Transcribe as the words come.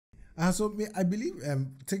And so I believe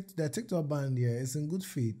the TikTok ban here is in good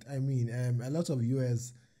faith. I mean, a lot of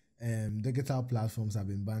US digital platforms have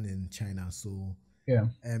been banned in China. So Yeah.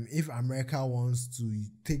 if America wants to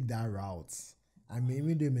take that route, I mean,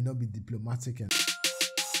 even though it may not be diplomatic and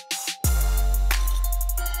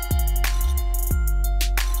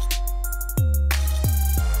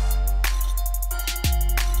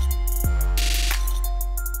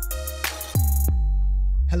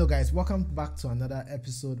hello guys, welcome back to another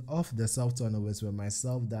episode of the Self Turnovers with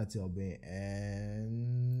myself, that's your boy,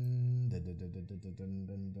 and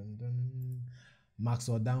Max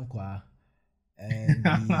Odankwa. And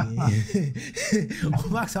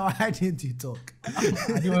Max, why didn't you talk?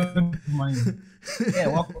 I don't mind. Yeah,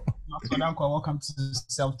 welcome to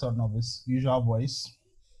Self Turnovers, usual voice.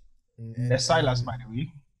 There's Silas, by the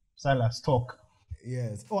way. Silas, talk.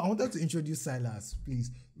 Yes. Oh, I wanted to introduce Silas,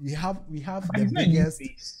 please. We have the biggest.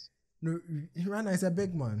 No, Rana is a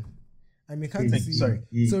big man. I mean, can't you see? Sorry.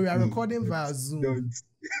 So we are recording via Zoom.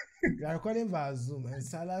 We are recording via Zoom, and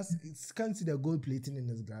Silas can't see the gold plating in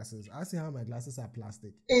his glasses. I see how my glasses are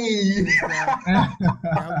plastic.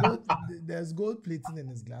 There's gold plating in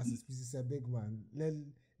his glasses. He's a big man.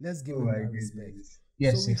 Let's give him that respect.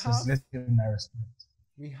 Yes, let's give him that respect.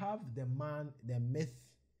 We have the man, the myth,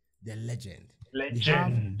 the legend.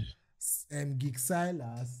 Legend. We have Geek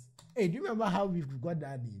Silas. Hey, do you remember how we got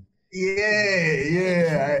that name?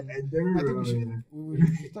 Yeah. I think we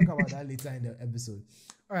should talk about that later in the episode.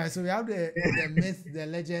 All right, so we have the myth, the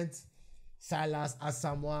legend, Silas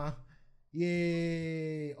Asamoah.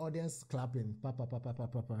 Yay! Audience clapping. Papa.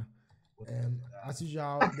 As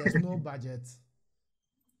usual, there's no budget.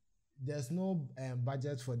 There's no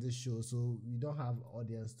budget for this show, so we don't have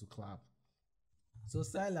audience to clap. So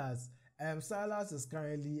Silas is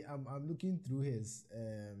currently. I'm looking through his.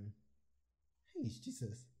 Hey,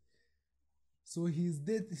 Jesus. So he's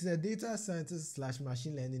a data scientist /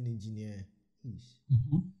 machine learning engineer.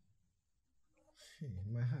 Mm-hmm.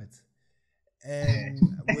 My heart.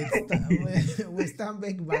 With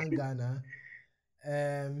Stanbic Bank Ghana.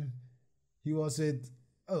 He was with.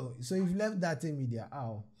 Oh, so you've left that in media.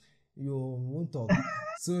 Ow, you won't talk.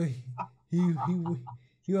 So he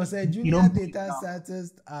was a junior data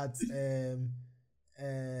scientist at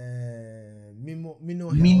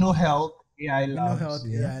Mino Health AI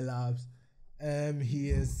Labs. He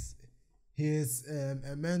is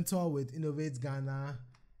a mentor with Innovate Ghana,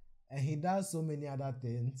 and he does so many other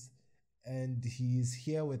things. And he's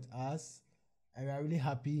here with us, and we are really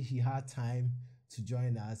happy he had time to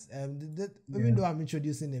join us. Even though I'm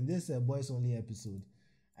introducing him, this is a boys only episode.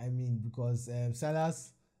 I mean, because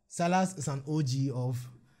Silas is an OG of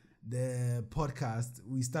the podcast.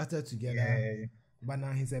 We started together, but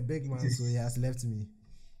now he's a big man, so he has left me.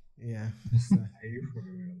 Yeah. Are you for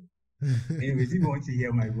real? Anyways, if you want to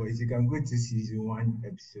hear my voice, you can go to season 1,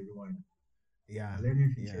 episode 1. Yeah. Let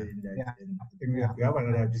me feature in that. Yeah. And I think we have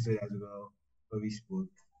another episode as well where we spoke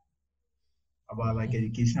about like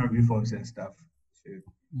educational reforms and stuff. So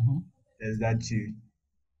there's that too.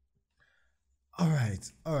 All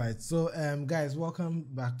right. So guys, welcome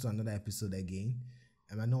back to another episode again.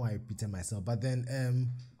 I know I repeated myself, but then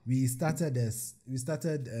we started this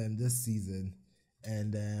season.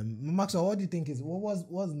 And Maxwell, what do you think what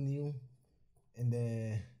was new in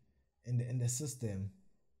the system?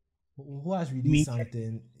 Who has released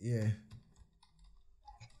something? Yeah.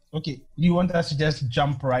 Okay. You want us to just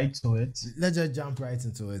jump right to it? Let's just jump right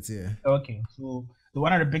into it. Yeah. Okay. So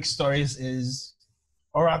one of the big stories is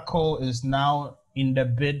Oracle is now in the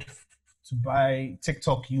bid to buy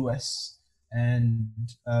TikTok US, and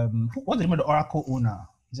what's the name of the Oracle owner?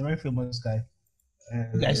 He's a very famous guy.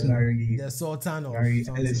 The Sultan of Larry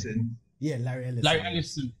Ellison. Yeah, Larry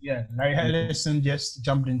Ellison. Larry Ellison just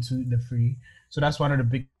jumped into the fray. So that's one of the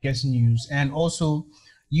biggest news. And also,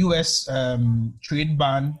 U.S. trade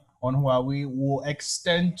ban on Huawei will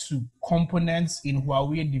extend to components in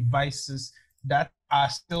Huawei devices that are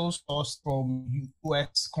still sourced from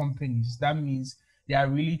U.S. companies. That means they are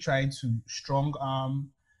really trying to strong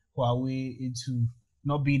arm Huawei into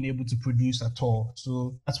not being able to produce at all.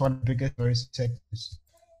 So that's one of the biggest stories sectors.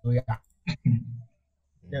 So yeah,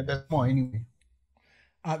 there's more anyway.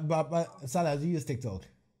 But Salah, do you use TikTok?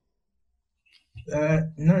 No,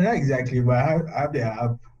 not exactly, but I have the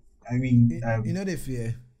app. I mean, you know the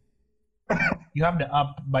fear. You have the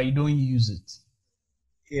app, but you don't use it.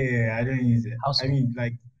 Yeah, I don't use it. So? I mean,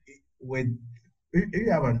 like if you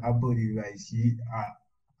have an Apple device,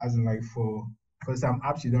 as in like for some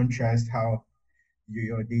apps, you don't trust how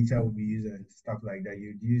your data will be used and stuff like that.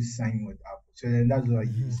 You use sign with Apple. So then that's what I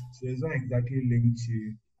use. So it's not exactly linked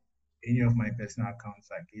to any of my personal accounts,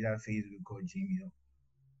 like either Facebook or Gmail.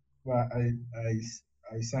 but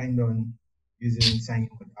I signed on using signing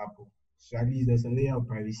with Apple. So at least there's a layer of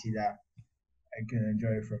privacy that I can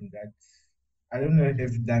enjoy from that. I don't know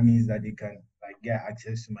if that means that they can like get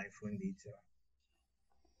access to my phone data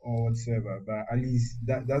or whatsoever, but at least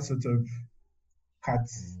that sort of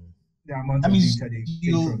cuts the amount That of means data they take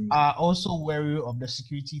you from me. are also wary of the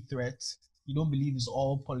security threat. You don't believe it's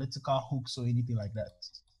all political hooks or anything like that.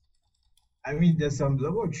 I mean, there's some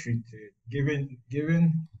level of truth to it, given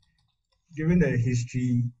the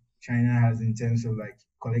history China has in terms of like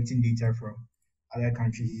collecting data from other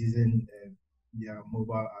countries using their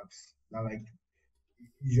mobile apps that like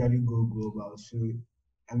usually go global. So,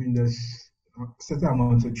 I mean, there's a certain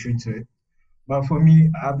amount of truth to it. But for me,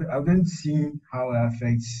 I haven't seen how it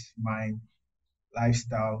affects my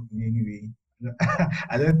lifestyle in any way.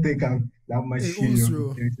 I don't think I'm that much Hey, serious also,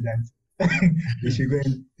 compared to that. They should go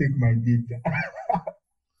and take my data.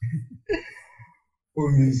 Oh,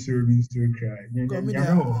 means so cry. come there,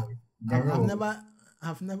 Nyame I've, I've wo. never,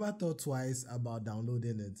 I've never thought twice about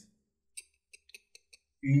downloading it.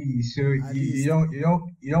 Really? So At you least,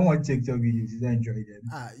 don't want TikTok videos, you don't enjoy them.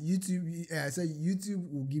 YouTube. I said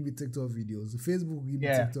YouTube will give me TikTok videos. Facebook will give me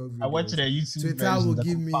Yeah, TikTok I watched videos. the YouTube Twitter will versions, the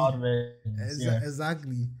give me compiled versions. Yeah.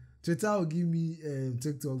 exactly. Twitter will give me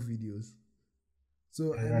TikTok videos.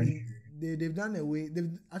 So Yeah, I that's mean, they've done a way.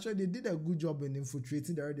 They did a good job in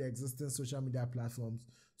infiltrating the already existing social media platforms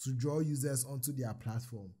to draw users onto their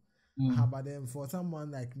platform. But then for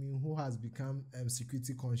someone like me who has become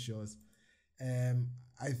security conscious,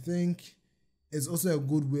 I think it's also a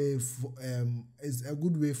good way for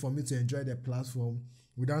me to enjoy the platform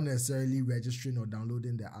without necessarily registering or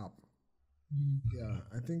downloading the app. Yeah,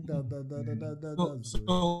 I think that's good.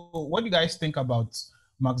 So, what do you guys think about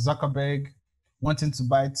Mark Zuckerberg wanting to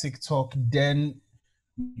buy TikTok, then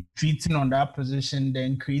treating on that position,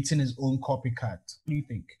 then creating his own copycat? What do you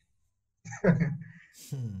think?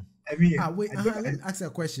 I mean, Wait, let me ask you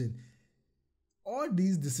a question. All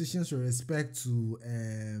these decisions with respect to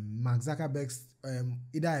Mark Zuckerberg's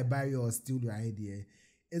either I buy you or steal your idea,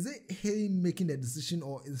 is it him making the decision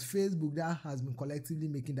or is Facebook that has been collectively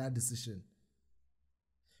making that decision?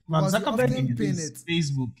 Mark Because you Zuckerberg often pin is it.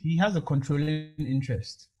 Facebook. He has a controlling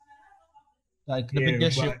interest, like the yeah,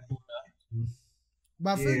 biggest but shareholder.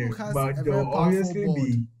 But yeah, Facebook has but a there very will powerful obviously board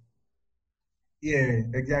be yeah,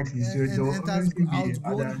 exactly. So there will and has obviously be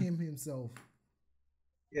outgrown other him himself.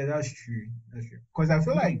 yeah, that's true. That's true. Because I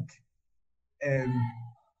feel like um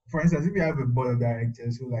for instance, if you have a board of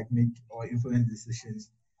directors who like make or influence decisions,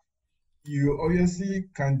 you obviously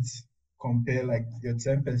can't compare like your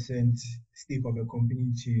 10% stake of a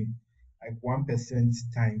company to like 1%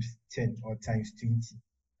 times 10 or times 20.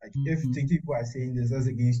 Like if 20 people are saying this, that's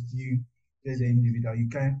against you as an individual.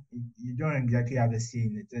 You don't exactly have a say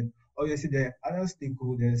in it. And obviously the other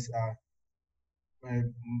stakeholders are uh,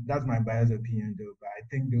 that's my biased opinion though, but I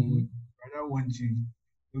think they would rather want to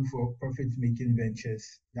look for profit making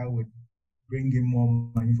ventures that would bring in more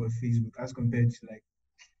money for Facebook as compared to like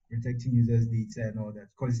protecting users' data and all that.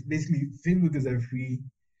 Because basically, Facebook is a free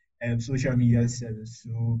social media service,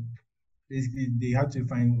 so basically they have to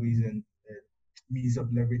find ways and means of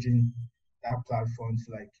leveraging that platform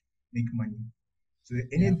to like make money. So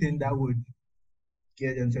anything that would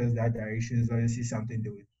get them towards that direction is obviously something they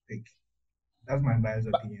would pick. That's my biased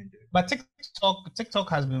opinion, though. But TikTok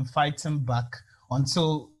has been fighting back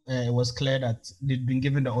until it was clear that they'd been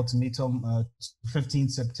given the ultimatum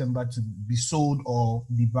 15th September to be sold or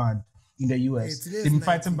be banned in the US. Hey, They've been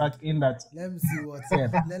fighting back in that. Let me see what. Yeah.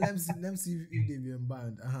 let me see if they've been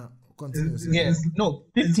banned. Continue. No,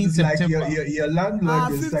 15th Like September. your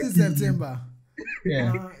landlord is 15th sucking September.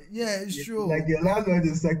 Yeah. Yeah, sure. Like your landlord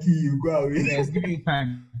is sucking you, go away. Yeah, give me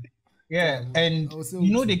time. Yeah, and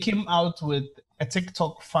they came out with a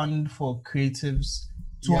TikTok fund for creatives,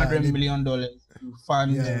 $200 million to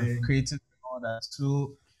fund creatives and all that.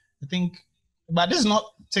 So I think, but this is not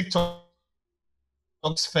TikTok's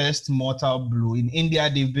first mortal blow. In India,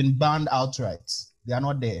 they've been banned outright. They are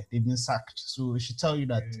not there. They've been sacked. So it should tell you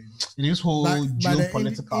that this whole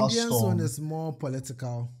geopolitical but the Indian storm zone is more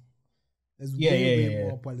political. It's way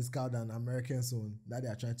more political than American zone that they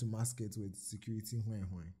are trying to mask it with security.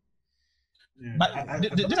 Yeah. But I feel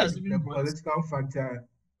like the political factor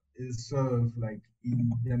is sort of like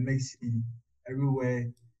in the mix in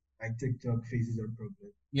everywhere. Like TikTok faces a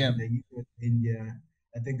problem. Yeah. In the US, India,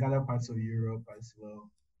 I think other parts of Europe as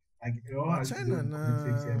well. Like it all has to do with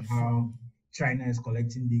politics and how China is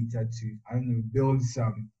collecting data to I don't know build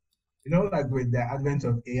some. Like with the advent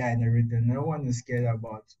of AI and everything, no one is scared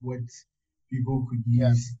about what people could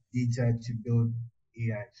use data to build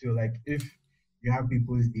AI. So like if you have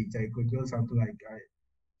people's data, you could build something like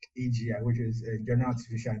AGI, which is General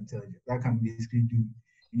Artificial Intelligence, that can basically do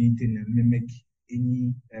anything and mimic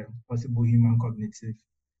any possible human cognitive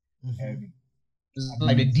um,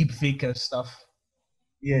 Like the ability. deep fake and stuff.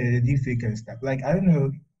 Yeah, the deepfake and stuff. Like I don't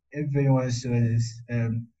know if anyone saw this.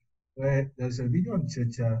 Where there's a video on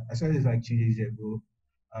Twitter. I saw this like 2 days ago.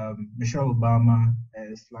 Michelle Obama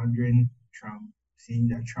slandering Trump, saying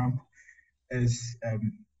that Trump is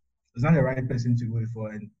not the right person to vote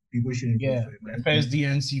for, and people shouldn't vote Yeah, for him. the first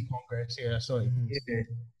DNC Congress. Yeah, sorry. Yeah.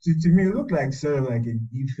 To me, it looked like sort of like a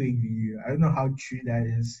deepfake video. I don't know how true that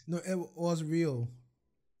is. No, it was real.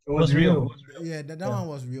 It was real. Yeah, that one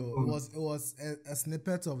was real. It was a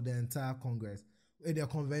snippet of the entire Congress, the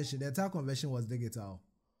convention. The entire convention was digital.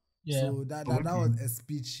 Yeah. So that was a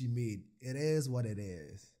speech she made. It is what it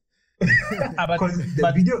is. Because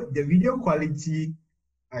the video quality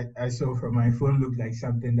I saw from my phone looked like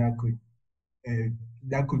something that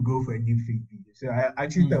could go for a deepfake video. So I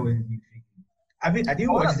actually thought it was a deepfake. I mean, I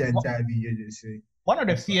didn't watch the entire video. Just say one of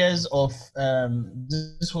the fears of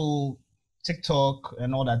this whole TikTok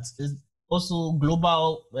and all that is also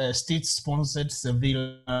global state-sponsored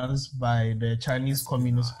surveillance by the Chinese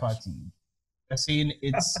Communist Party. They're saying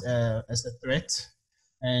it's as a threat,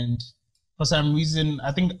 and for some reason,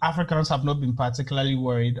 I think Africans have not been particularly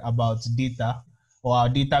worried about data or our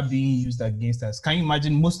data being used against us. Can you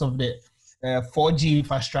imagine most of the 4G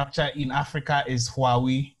infrastructure in Africa is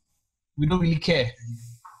Huawei? We don't really care.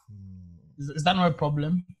 Is that not a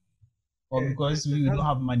problem? Or because we don't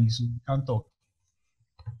have money, so we can't talk?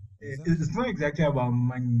 It's not exactly about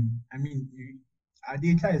money. I mean, our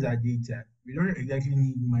data is our data. We don't exactly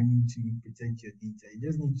need money to protect your data. You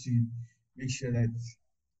just need to make sure that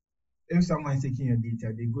if someone is taking your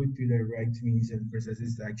data, they go through the right means and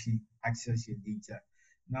processes to actually access your data.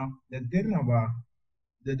 Now, the thing about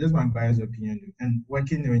that's my biased opinion, and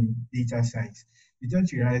working in data science, you tend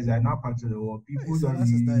to realize that in our part of the world, people don't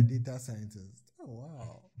really... data scientist. Oh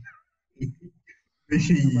wow.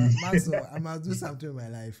 I must do something in my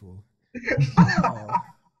life. Oh.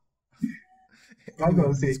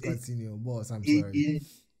 Anyway, please continue, boss. I'm sorry.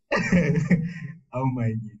 Oh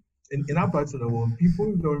my God. In our part of the world,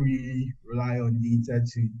 people don't really rely on data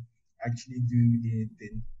to actually do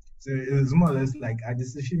anything. So it's more or less like our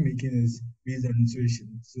decision making is based on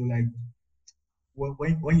intuition. So like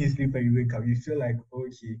when you sleep and you wake up, you feel like,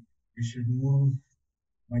 okay, you should move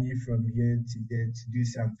money from here to there to do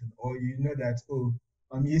something. Or you know that, oh,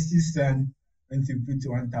 I'm yesterday's son went to put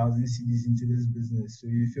 1,000 CDs into this business. So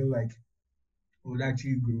you feel like it would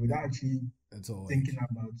actually grow without actually thinking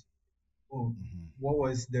about, what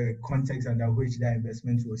was the context under which that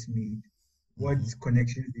investment was made? What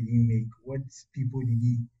connections did he make? What people did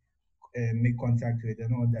he make contact with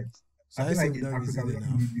and all that? So I feel like in Africa we don't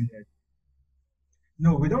really do that.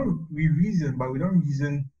 No, we don't. We reason, but we don't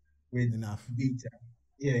reason with enough data.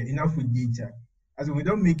 Yeah, enough with data. As in, we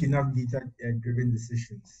don't make enough data-driven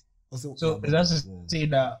decisions. So is that to say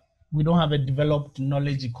that we don't have a developed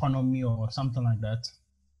knowledge economy or something like that?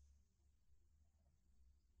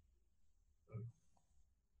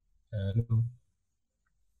 Hello.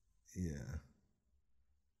 Yeah.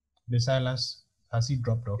 The Silas, has he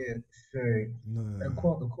dropped off? Yeah, sorry. No. The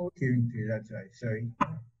call came through, that's right. Sorry.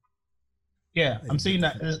 Yeah, I'm saying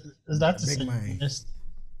that is that to suggest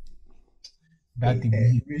that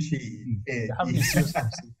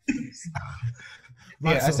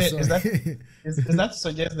I said is that to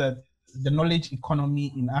suggest that the knowledge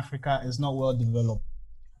economy in Africa is not well developed?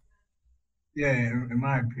 Yeah, in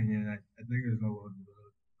my opinion, I think it's not well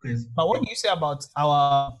developed. But what do you say about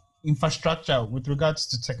our infrastructure with regards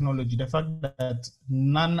to technology? The fact that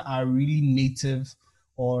none are really native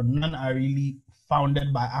or none are really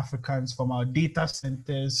founded by Africans, from our data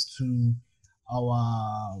centers to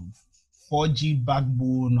our 4G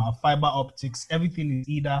backbone, our fiber optics, everything is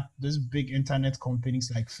either these big internet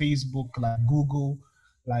companies like Facebook, like Google,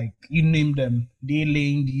 like you name them, they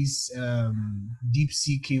laying these deep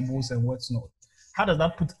sea cables and what's not. How does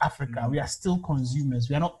that put Africa? We are still consumers.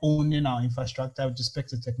 We are not owning our infrastructure with respect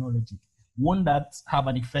to technology. Won't that have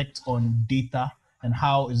an effect on data and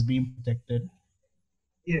how it's being protected?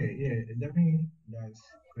 Yeah, it definitely does.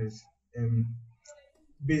 Because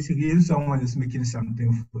basically, if someone is making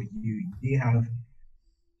something for you, they have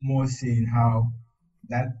more say in how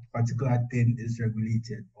that particular thing is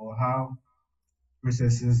regulated or how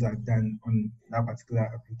processes are done on that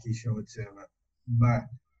particular application or whatever. But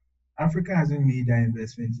Africa hasn't made that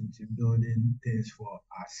investment into building things for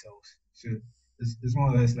ourselves. So it's more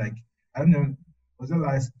or less like, I don't know, was the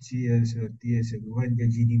last 2 years or 3 years ago when the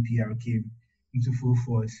GDPR came into full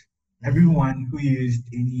force? Everyone who used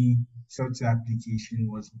any software application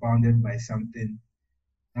was bounded by something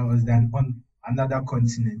that was done on another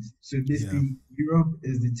continent. So basically, Europe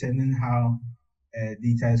is determining how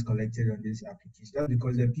data is collected on this application. That's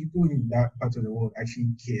because the people in that part of the world actually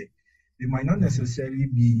care. They might not necessarily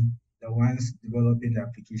be the ones developing the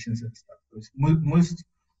applications and stuff. Because most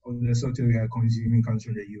of the software we are consuming comes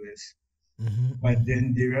from the US. But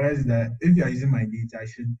then they realize that if you are using my data, I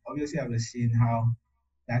should obviously have a say in how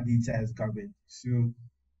that data is governed. So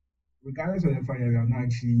regardless of the fact that we are not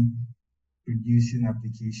actually producing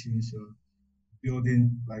applications or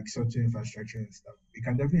building like software infrastructure and stuff, we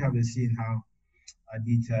can definitely have a say in how our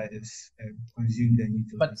data is consumed and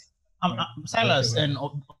utilized. But Silas, and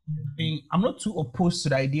I'm not too opposed to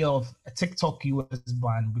the idea of a TikTok US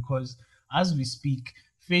ban, because as we speak,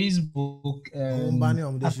 Facebook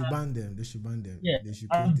they should ban them. They should ban them. Yeah, they should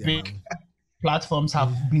create their big platforms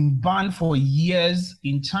have been banned for years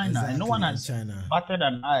in China, and no one has batted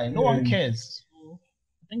an eye. No one cares. So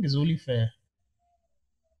I think it's only fair.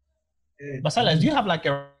 But Silas, do you have like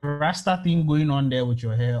a Rasta thing going on there with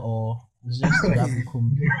your hair, or it's just there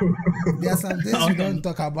are some things we don't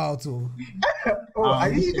talk about. You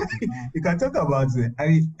can talk about it.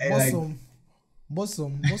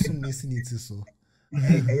 Bosom listening to so. So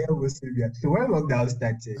when lockdown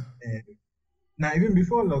started, now even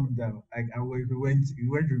before lockdown, like we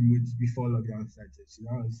went remote before lockdown started. So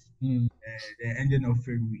that was the ending of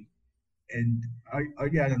February, and I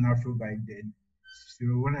already had an afro by then. So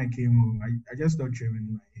when I came home, I just stopped trimming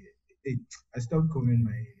my hair. I stopped combing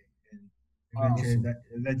my hair, and eventually that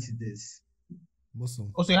led to this.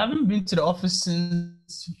 Awesome. Also, you haven't been to the office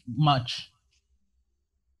since March?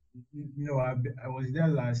 No, I was there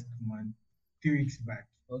last month, 2 weeks back.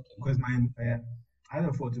 Okay. Because I had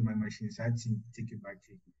a fault with my machine, so I had to take it back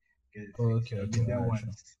to get it fixed. Okay. That one.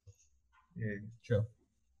 Sure. Yeah. Sure.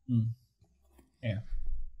 Yeah.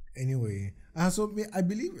 Anyway, so I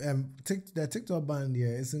believe the TikTok ban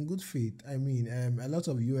here is in good faith. I mean, a lot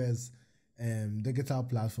of US digital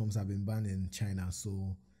platforms have been banned in China.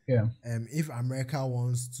 So yeah, if America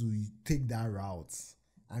wants to take that route,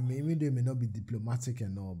 I mean, even though it may not be diplomatic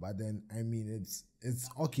and all, but then I mean, it's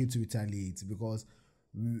okay to retaliate, because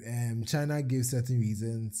China gave certain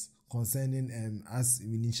reasons concerning as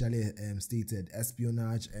we initially stated,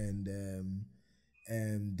 espionage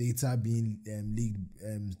and data being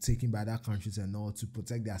leaked, taken by other countries and all, to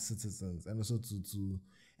protect their citizens, and also to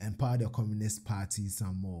empower the communist parties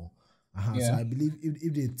some more. So I believe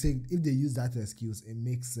if they use that excuse, it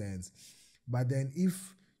makes sense. But then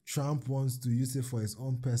if Trump wants to use it for his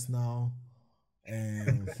own personal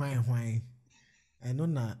fine, I know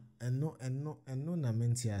na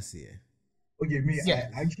menti ase. Okay,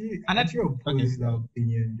 I actually oppose that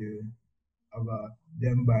opinion though about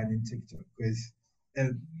them banning TikTok, because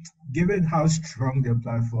given how strong their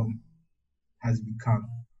platform has become,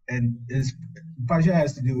 and it's partially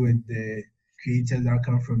has to do with the creators that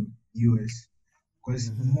come from US,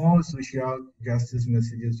 because more social justice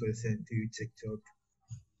messages were sent through TikTok.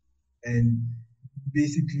 And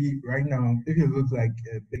basically right now, if you look like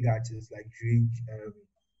big artists like Drake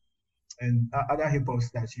and other hip-hop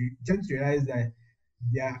stars, you tend to realize that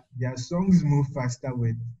their songs move faster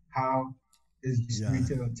with how it's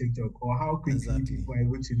distributed on TikTok, or how quickly people are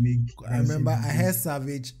able to make. I remember I heard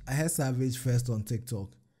Savage first on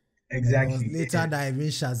TikTok. Exactly. Later that I even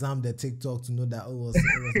Shazam the TikTok to know that it was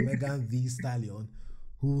Megan Thee Stallion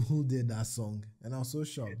who did that song, and I was so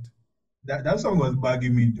shocked. That song was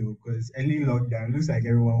bugging me too, because early lockdown looks like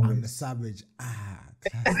everyone was. And the Savage,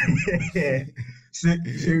 yeah. So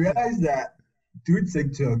she realized that through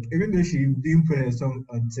TikTok, even though she didn't put her song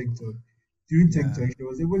on TikTok, through TikTok she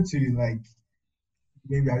was able to, like,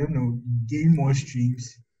 maybe, I don't know, gain more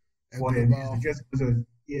streams for her music just because of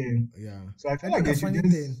So I feel like they should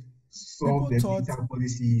just solve the data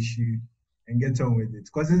policy issue and get on with it,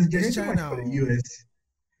 because it's just too much for the US.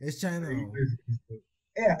 It's China.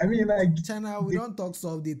 Yeah, I mean, like China, we don't talk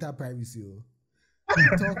solve data privacy.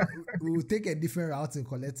 We will take a different route in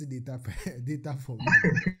collecting data from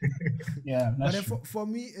you. Yeah, that's but true. For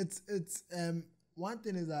me, it's one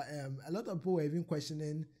thing is that a lot of people were even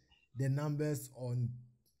questioning the numbers on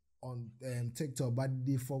TikTok, but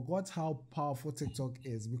they forgot how powerful TikTok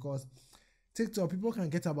is, because TikTok, people can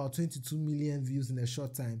get about 22 million views in a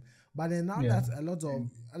short time. But then now that a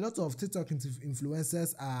lot of TikTok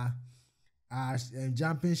influencers are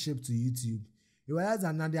jumping ship to YouTube, you realize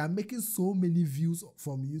that now they are making so many views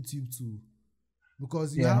from YouTube too,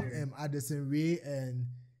 because you have Addison Rae and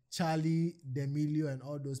Charlie D'Amelio and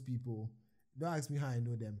all those people. Don't ask me how I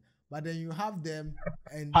know them, but then you have them.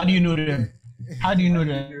 And how do you know them? How do you know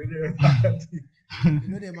them? You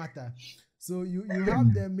know they matter. So you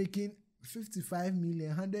have them making 55 million,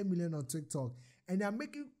 100 million on TikTok, and they are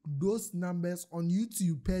making those numbers on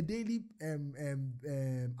YouTube per daily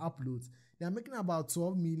uploads. They are making about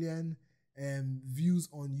 12 million views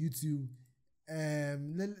on YouTube.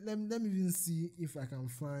 Let me even see if I can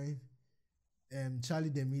find Charlie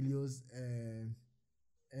D'Amelio's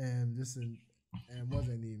what's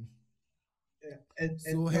her name?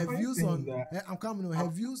 So her views on her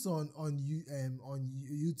views on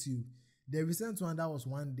YouTube. The recent one that was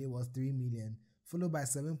one day was 3 million, followed by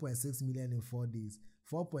 7.6 million in 4 days,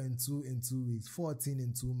 4.2 in 2 weeks, 14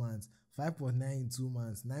 in 2 months, 5.9 in 2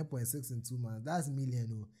 months, 9.6 in 2 months. That's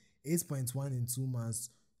million. 8.1 in 2 months,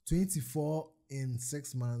 24 in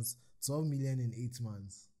 6 months, 12 million in 8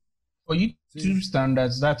 months. For YouTube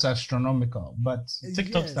standards, that's astronomical, but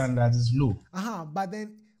TikTok standards is low. But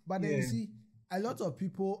then you see, a lot of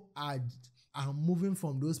people are moving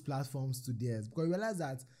from those platforms to theirs because you realize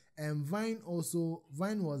that Vine was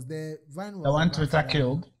there. Vine was the one Twitter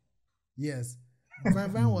killed. Yes,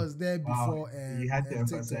 Vine was there before. You had to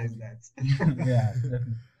emphasize that. Yeah,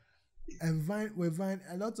 definitely. And Vine,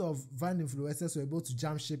 a lot of Vine influencers were able to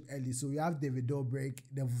jump ship early. So you have David Dobrik,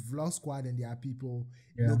 the Vlog Squad and their people,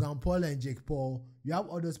 Logan Paul and Jake Paul. You have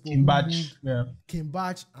others, Kim Batch,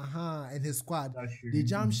 and his squad. They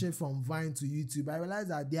jump ship from Vine to YouTube. I realized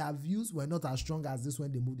that their views were not as strong as this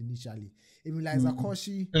when they moved initially. Even like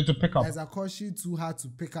Zakoshi, too hard to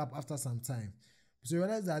pick up after some time. So you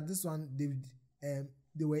realize that this one they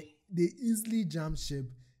easily jump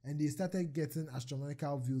ship. And they started getting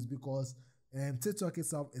astronomical views because TikTok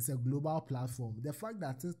itself is a global platform. The fact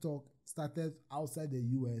that TikTok started outside the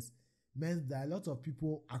US meant that a lot of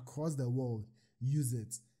people across the world use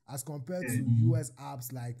it as compared to US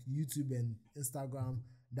apps like YouTube and Instagram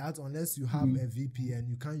that unless you have a VPN,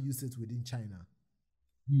 you can't use it within China.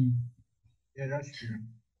 Yeah, that's true.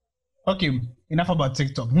 Okay, enough about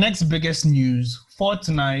TikTok. Next biggest news: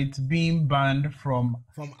 Fortnite being banned from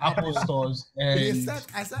Apple stores and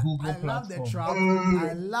Google platform.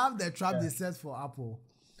 I love the trap they set for Apple.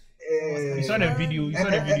 You saw the video.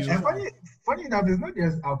 And funny enough, it's not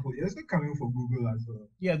just Apple. It's also coming for Google as well.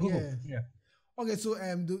 Yeah, Google. Yeah. Okay, so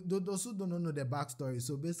those who don't know the backstory.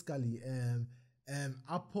 So basically,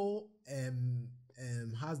 Apple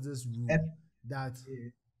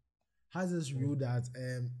has this rule that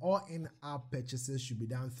all in-app purchases should be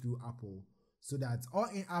done through Apple, so that all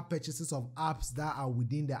in-app purchases of apps that are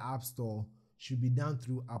within the App Store should be done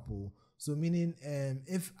through Apple. So meaning,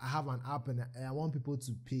 if I have an app and I want people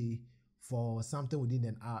to pay for something within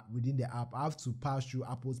the app, I have to pass through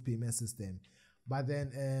Apple's payment system. But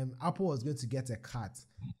then Apple was going to get a cut,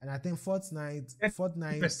 and I think Fortnite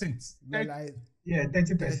realized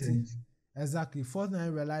 30%. Exactly,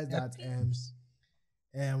 Fortnite realized that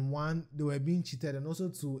one, they were being cheated, and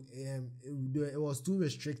also it was too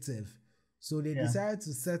restrictive, so they decided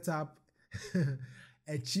to set up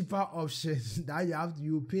a cheaper option that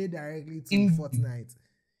you pay directly to Fortnite.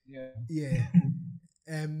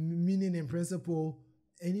 Meaning in principle,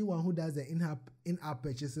 anyone who does the in-app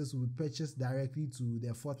purchases will purchase directly to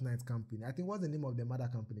their Fortnite company. I think what's the name of the mother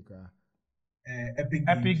company,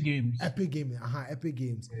 Epic Games. Epic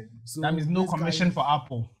Games. Yeah. So that means no commission for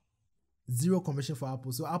Apple. Zero commission for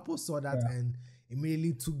Apple. So Apple saw that and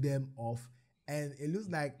immediately took them off. And it looks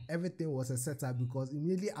like everything was a setup because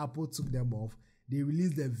immediately Apple took them off. They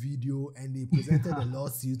released the video and they presented the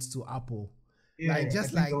lawsuits to Apple. Yeah, like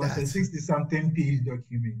just like that. It was a 60-something page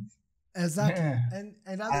document. Exactly. Yeah.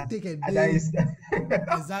 And that take a day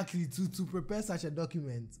exactly to prepare such a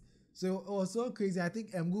document. So it was so crazy. I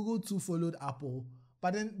think Google too followed Apple.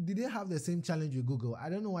 But then did they have the same challenge with Google? I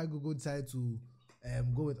don't know why Google decided to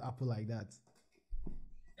go with Apple like that.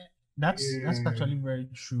 That's actually very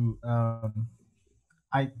true.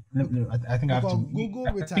 I think I have to. Google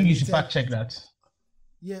I think you should fact check that.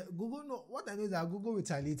 Yeah, Google. No, what I know is that Google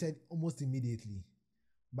retaliated almost immediately,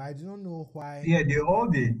 but I do not know why. Yeah, they all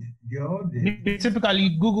did. Typically,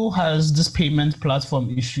 Google has this payment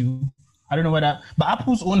platform issue. I don't know whether, but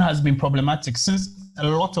Apple's own has been problematic since a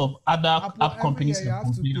lot of other app companies have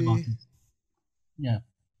complained about it. Yeah.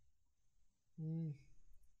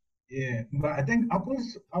 Yeah, but I think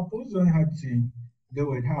Apple's own had to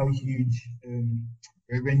deal with how huge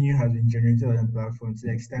revenue has been generated on the platform to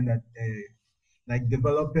the extent that like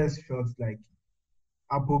developers felt like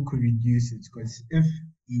Apple could reduce it, because if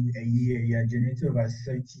in a year you are generating over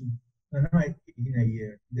in a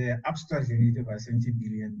year, the App Store is generating over $70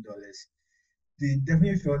 billion. They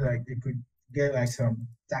definitely felt like they could get like some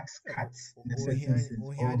tax cuts in a certain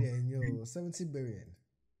sense. 70 billion.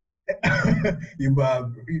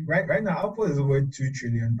 Right now, Apple is worth $2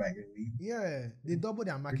 trillion by the way. Yeah, they doubled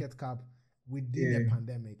their market cap within the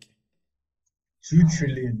pandemic. $2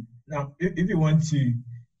 trillion. Now, if you want to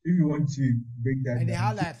break that And they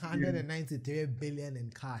have down, like 193 billion in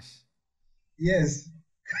cash. yes,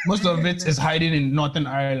 Most of it is hiding in Northern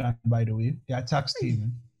Ireland, by the way. They are tax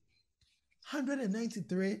haven.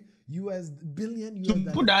 193 billion US To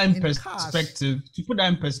dollars put that in cash.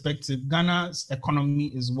 perspective, Ghana's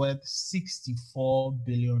economy is worth $64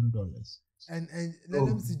 billion. And let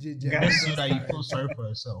me see Just so that you feel sorry for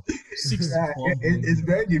yourself. 64 billion. it's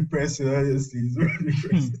very depressing, honestly. It's very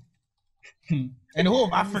depressing. And the whole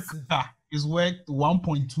of Africa is worth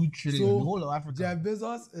 1.2 trillion. So the whole of Africa. Jeff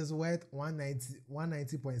Bezos is worth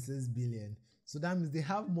 190.6 billion. So that means they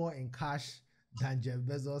have more in cash than Jeff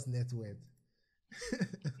Bezos' net worth.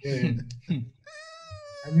 Yeah.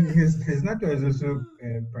 I mean, his net worth is also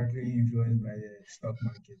partly influenced by the stock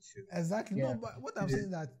market too. Exactly. Yeah. No, but what I'm saying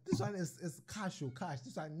is that this one is cash or cash.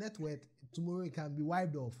 This one net worth tomorrow it can be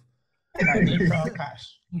wiped off. Literal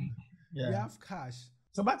cash. We have cash.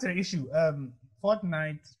 So back to the issue.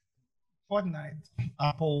 Fortnite,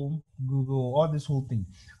 Apple, Google, all this whole thing.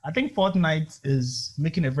 I think Fortnite is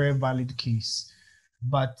making a very valid case,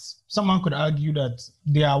 but someone could argue that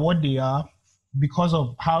they are what they are because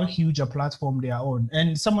of how huge a platform they are on.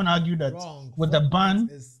 And someone argued that with the ban,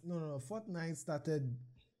 Fortnite started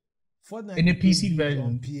in a PC version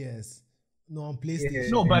on PS, no on PlayStation.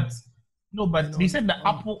 No, but they said the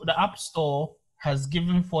App Store has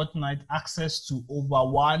given Fortnite access to over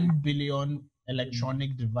 1 billion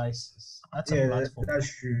electronic devices. That's a platform. That's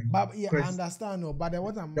true. But I understand. No, but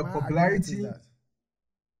what I'm the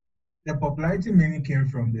popularity mainly came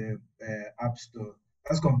from the App Store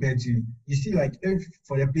as compared to, you see, like if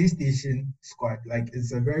for the PlayStation squad, like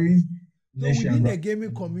it's a very within the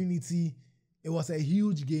gaming community, it was a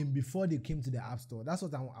huge game before they came to the App Store. That's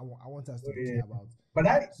what I want us to be clear about. But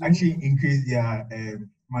that actually increased their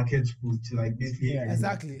market pool to like basically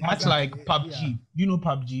exactly. Much like PUBG. You know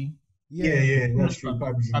PUBG? Yeah, that's true.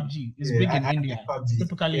 PUBG is big in India.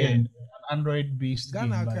 Typically an Android-based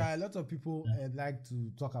game. A lot of people like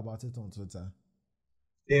to talk about it on Twitter.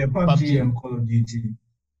 Yeah, PUBG and Call of Duty.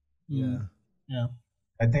 Yeah.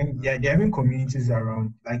 I think they're having communities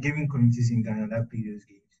around, like gaming communities in Ghana that play those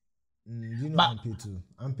games. You know Ampé too.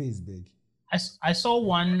 Ampé is big. I saw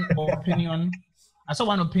one opinion. I saw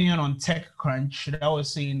one opinion on TechCrunch that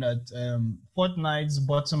was saying that Fortnite's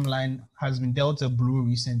bottom line has been dealt a blow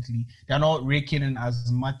recently. They're not raking in as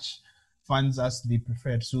much funds as they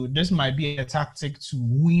preferred. So this might be a tactic to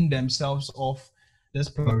wean themselves off this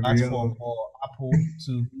platform or Apple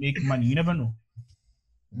to make money. You never know.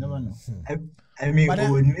 I mean, it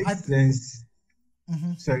would make sense.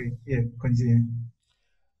 Sorry, continue.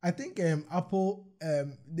 I think Apple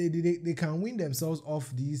they can win themselves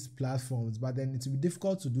off these platforms, but then it will be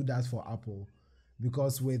difficult to do that for Apple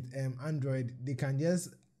because with Android they can just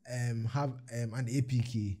have an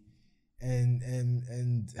APK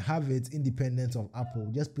and have it independent of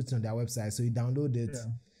Apple. Just put it on their website, so you download it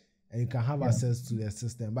and you can have access to their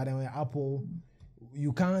system. But then with Apple,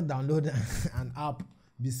 you can't download an app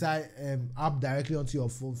app directly onto your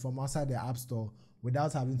phone from outside the App Store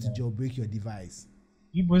without having to jailbreak your device.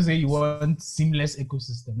 People say you want seamless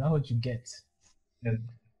ecosystem. That's what you get.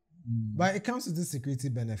 But it comes with the security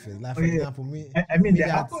benefits. Like for example, the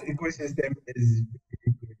Apple ecosystem is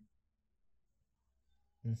very good.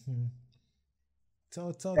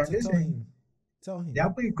 Tell him. The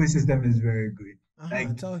Apple ecosystem is very good.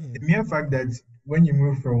 Tell him. The mere fact that when you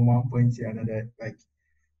move from one point to another, like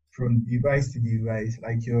from device to device,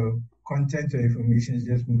 like your content or information is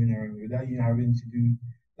just moving around without you having to do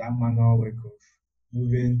that manual work of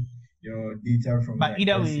moving your data from. But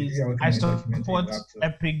either way, I support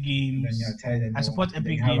Epic Games. I support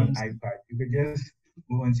Epic Games. Have an iPad. You could just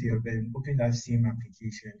move onto your bed, open that same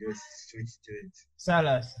application, just switch to it.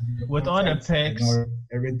 Silas, with all the perks,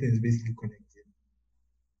 everything is basically connected.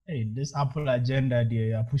 Hey, this Apple agenda there,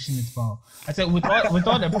 you're pushing it far. I said with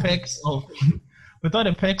all the perks of with all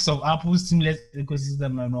the perks of Apple's seamless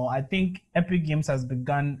ecosystem and all, I think Epic Games has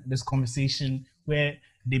begun this conversation where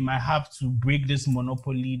they might have to break this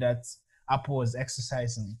monopoly that Apple is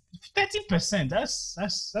exercising. 30%,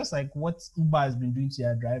 that's like what Uber has been doing to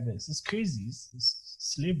their drivers. It's crazy. It's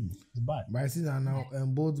slavery. It's bad. But I see that now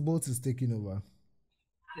Bolt is taking over.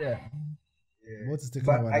 Yeah. Bolt is taking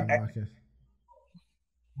over that market.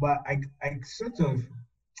 But I sort of,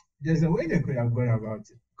 there's a way they could have gone about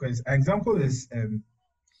it. Because an example is,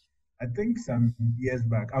 I think some years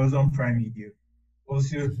back, I was on Prime Video,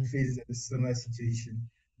 also faced a similar situation.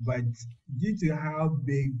 But due to how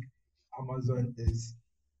big Amazon is,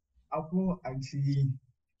 Apple actually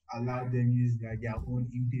allowed them use their own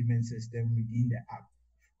in-payment system within the app.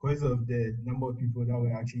 because of the number of people that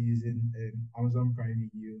were actually using Amazon Prime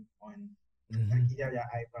Video on like either their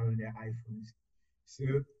iPad or their iPhones. So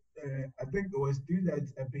I think it was through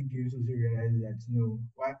that Epic Games also realized that no,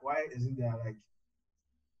 why is it that like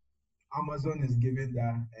Amazon is giving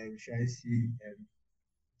that should I say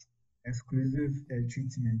exclusive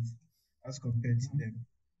treatment as compared to them.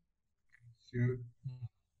 So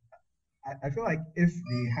I feel like if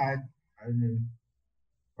they had I don't know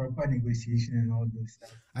proper negotiation and all those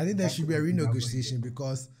stuff, I think there should be a that would renegotiation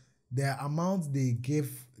because the amount they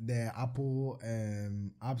give the Apple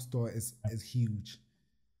App Store is huge.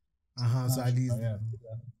 So at least,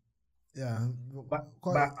 yeah. But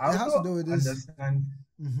it I has to do also with this. understand.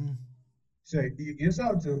 So you also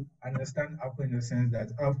have to understand Apple in the sense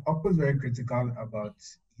that Apple is very critical about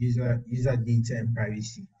user data and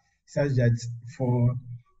privacy, such that for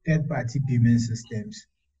third-party payment systems,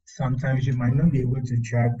 sometimes you might not be able to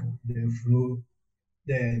track the flow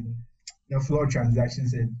of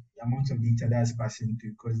transactions and the amount of data that's passing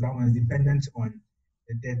through, because that one is dependent on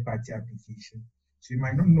the third-party application. So you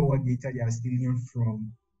might not know what data they are stealing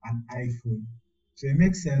from an iPhone. So it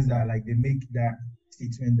makes sense that like they make that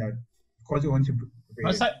statement that because they want to.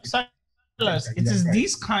 Silas, it is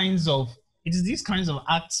these kinds of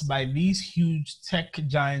acts by these huge tech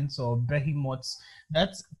giants or behemoths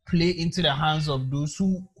that play into the hands of those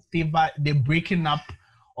who favor the breaking up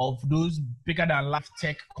of those bigger than life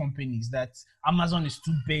tech companies. That Amazon is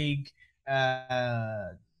too big.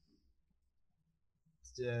 No,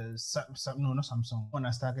 not Samsung. When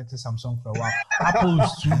I started to Samsung for a while, Apple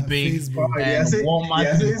is too big. And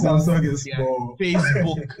Walmart, Samsung is small.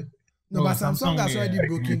 Facebook. No, but Samsung has already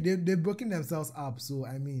broken. They've broken themselves up. So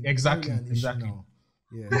I mean, exactly. Now.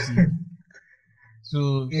 Yeah.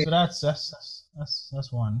 So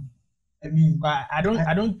that's one. I mean, but I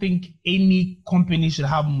don't think any company should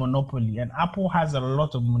have monopoly, and Apple has a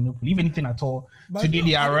lot of monopoly, if anything at all. Today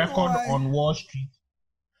they are record on Wall Street.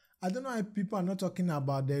 I don't know why people are not talking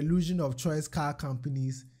about the illusion of choice car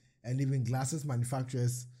companies and even glasses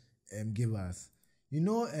manufacturers give us. You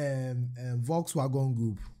know, Volkswagen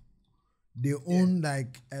Group, they own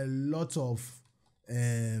like a lot of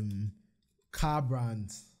car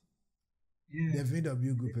brands. The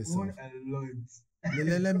VW Group itself.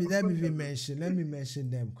 Let me even mention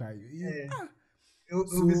them. It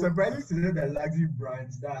will be surprising to know the luxury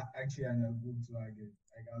brands that actually are not Volkswagen.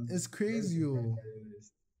 It's crazy.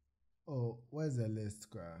 Oh, where's the list,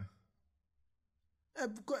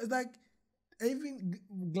 because like even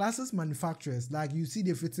glasses manufacturers, like you see,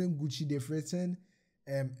 they're fitting Gucci, they're fitting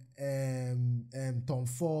Tom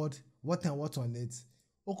Ford, what on it.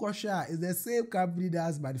 Okosha is the same company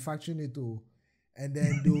that's manufacturing it all, and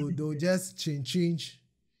then they'll just change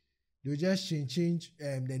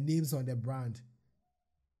the names on the brand.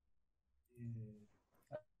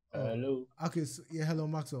 Hello. Okay, so hello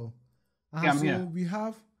Maxwell. I'm so here.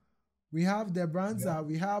 we have the brands that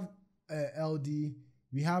we have LD,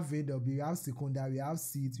 we have VW, we have Secunda, we have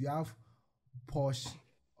Seat, we have Porsche,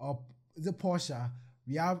 Porsche,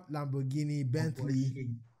 we have Lamborghini, Bentley,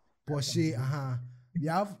 Porsche, we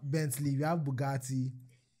have Bentley, we have Bugatti,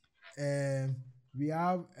 we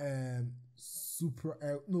have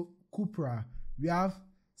Cupra, we have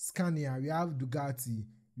Scania, we have Ducati,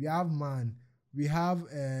 we have MAN, we have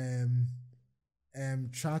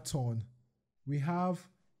Traton, we have.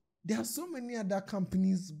 There are so many other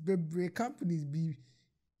companies, big companies be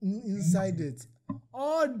inside it.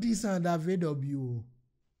 All these are under VW.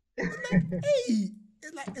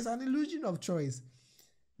 It's an illusion of choice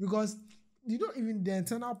because you don't even the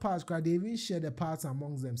internal parts, they even share the parts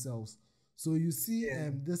amongst themselves. So you see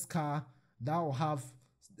this car that will have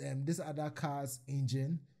this other car's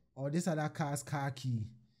engine or this other car's car key,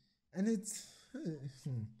 and it's.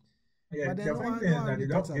 But the funny thing is that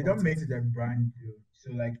they don't make the brand deal.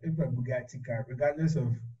 So like if a Bugatti car, regardless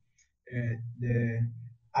of the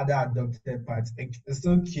other adopted parts, it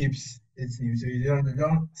still keeps its name. So they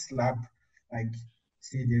don't slap like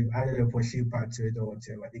see they've added a Porsche part to it or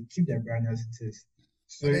whatever. They keep the brand as it is.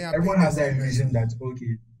 So everyone has that illusion that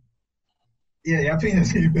okay. Yeah, you're paying the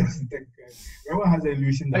same person. Everyone has the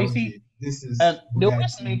illusion that this is they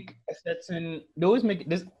always make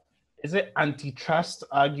this is an antitrust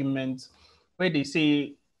argument where they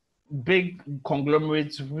say big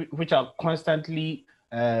conglomerates which are constantly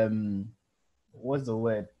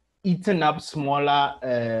eating up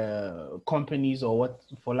smaller companies, or what,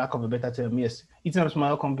 for lack of a better term, eating up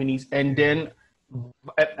smaller companies and then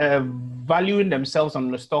valuing themselves on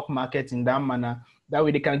the stock market in that manner. That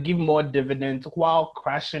way they can give more dividends while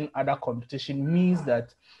crashing other competition, means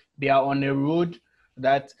that they are on a road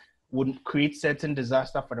that would create certain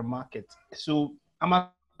disaster for the market. So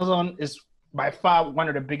Amazon Amazon is by far one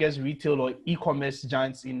of the biggest retail or e-commerce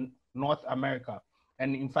giants in North America,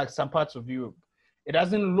 and in fact, some parts of Europe. It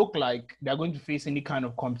doesn't look like they're going to face any kind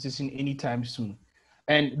of competition anytime soon.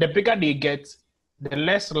 And the bigger they get, the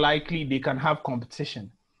less likely they can have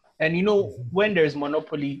competition. And when there's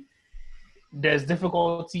monopoly, there's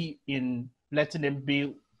difficulty in letting them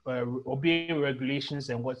be obey regulations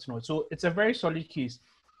and what's not. So it's a very solid case.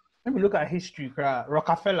 Let me look at history.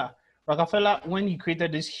 Rockefeller, when he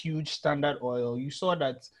created this huge Standard Oil, you saw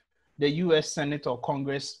that the U.S. Senate or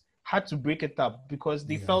Congress had to break it up because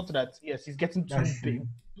they felt that yes, it's getting too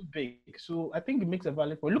big. So I think it makes a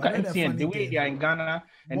valid point. Look at MTN, the way they are in Ghana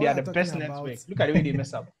and they are the best network. Look at the way they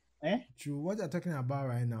mess up. True. What you're talking about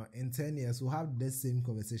right now, in 10 years, we'll have the same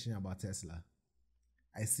conversation about Tesla.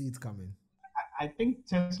 I see it coming. I think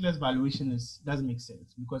Tesla's valuation doesn't make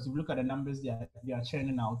sense because if you look at the numbers they are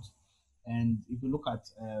churning out, and if you look at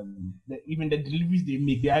even the deliveries they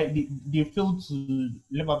make, they fail to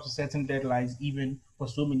live up to certain deadlines even for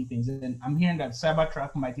so many things. And I'm hearing that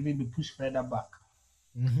Cybertruck might even be pushed further back.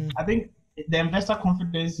 I think the investor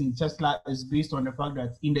confidence in Tesla is based on the fact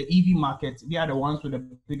that in the EV market, they are the ones with the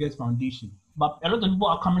biggest foundation. But a lot of people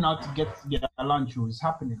are coming out to get their lunch. It's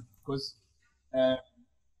happening because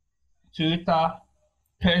Toyota,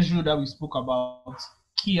 Peugeot that we spoke about,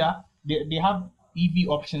 Kia, they have EV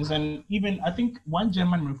options. And even, I think, one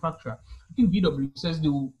German manufacturer, I think VW, says they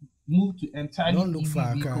will move to entirely Don't look EV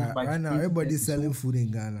far, vehicles by right now, everybody's selling food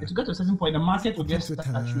in Ghana. To get to a certain point, the market will get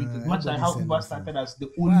saturated. Much like how Uber started as the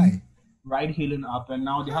only ride-hailing app, and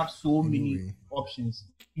now they have so many options.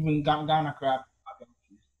 Even Ghana crap.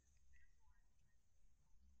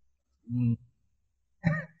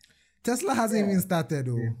 Tesla hasn't even started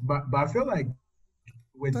though. But I feel like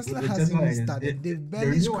with Tesla with hasn't Tesla, even started. They've the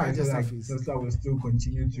barely reason why I scratched the feel like surface. Tesla will still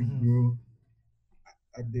continue to grow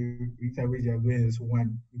at the rate at which they are going is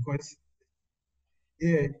one because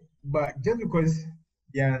but just because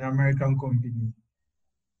they are an American company,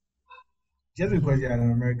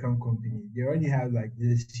 they already have like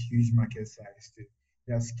this huge market size to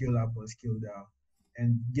just scale up or scale down.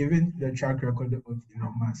 And given the track record of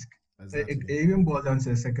Elon Musk, it even boils down to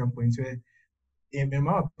the second point where, in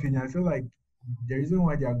my opinion, I feel like the reason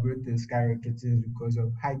why their growth is skyrocketing is because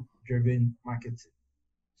of hype-driven marketing.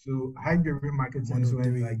 So hype-driven marketing is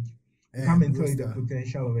when like you come and tell you the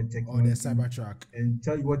potential of a technology or the Cybertruck and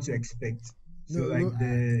tell you what to expect. So like what's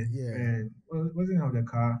the name of the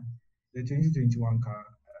car? The 2021 car.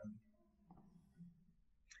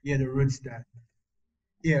 The Roadster.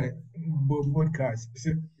 Both cars.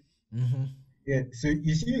 So, so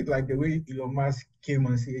you see like the way Elon Musk came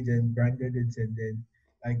on stage and branded it and then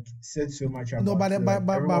like said so much about but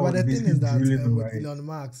the thing is that with Elon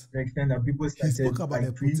Musk, the extent that people started, he spoke about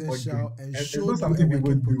the potential and showed something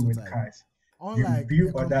people do with cars. Unlike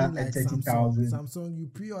you pre-order at 30,000. Samsung, you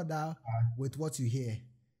pre-order with what you hear,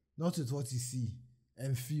 not with what you see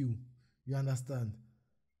and feel. You understand?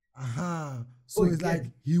 So it's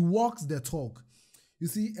like he walks the talk. You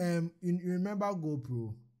see, you remember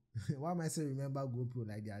GoPro? Why am I saying remember GoPro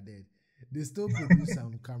like they are dead? They still produce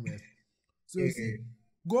some cameras. So you see,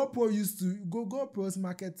 GoPro's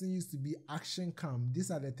marketing used to be action cam.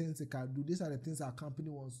 These are the things they can do. These are the things our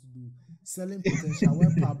company wants to do. Selling potential,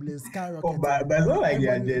 web published, skyrocketing. But it's not like they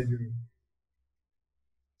are dead.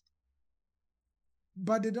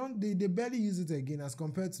 But they barely use it again as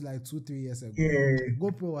compared to like 2-3 years ago.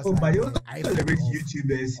 GoPro was but like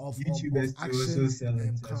YouTubers to also sell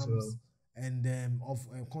it as well. And of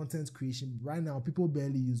content creation. Right now, people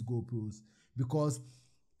barely use GoPros because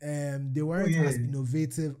they weren't as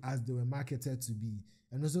innovative as they were marketed to be.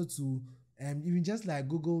 And also to even just like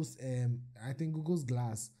Google's I think Google's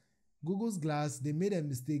Glass, they made a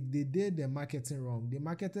mistake. They did the marketing wrong. They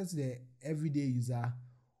marketed to the everyday user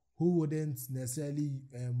who wouldn't necessarily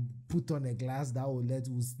put on a glass that would let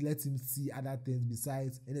him see other things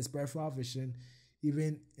besides in his peripheral vision,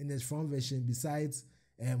 even in his front vision, besides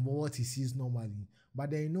what he sees normally.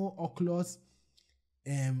 But then Oculus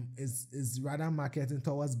is rather marketing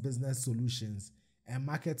towards business solutions and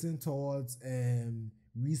marketing towards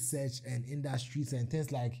research and industries and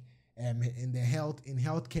things like in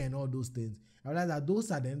healthcare and all those things. I realize that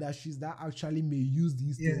those are the industries that actually may use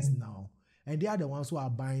these things now. And they are the ones who are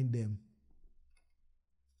buying them.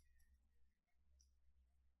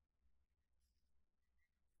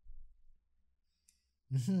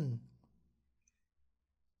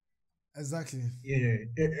 Exactly.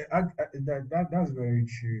 That's very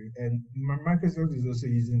true. And Microsoft is also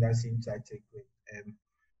using that same tactic with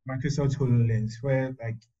Microsoft HoloLens, where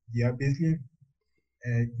like they are basically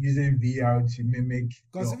using VR to mimic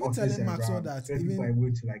Because your even office telling Maxwell environment, that so people are even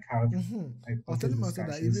able to like have I like was office telling Maxwell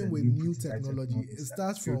that discussions even and with new new prototypes and all technology, this it stuff.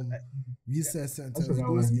 starts So from yeah, research that's centers, what that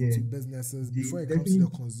goes one. Yeah, into businesses they before it comes to the definitely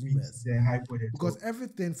beat consumers. the hype on the Because top.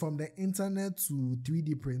 everything from the internet to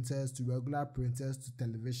 3D printers to regular printers to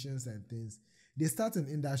televisions and things, they start in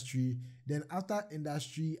industry. Then after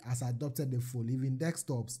industry has adopted the full, even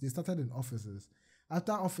desktops, they started in offices.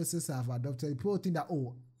 After offices have adopted, people think that,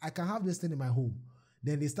 oh, I can have this thing in my home.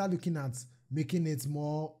 Then they start looking at making it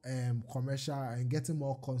more commercial and getting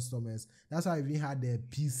more customers. That's why we even had the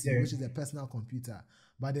PC, Yeah, which is a personal computer.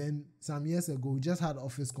 But then some years ago, we just had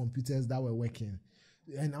office computers that were working.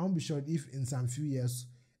 And I won't be sure if in some few years,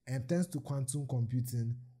 and thanks to quantum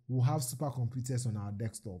computing, we'll have supercomputers on our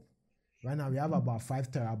desktop. Right now, we have about 5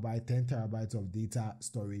 terabytes, 10 terabytes of data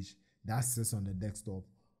storage that sits on the desktop.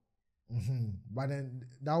 But then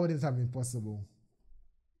that wouldn't have been possible.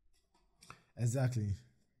 Exactly.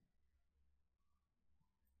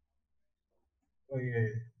 oh yeah,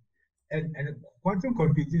 and quantum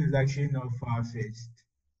computing is actually not far fetched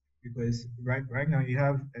because right now you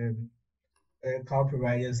have cloud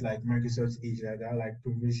providers like Microsoft Azure that like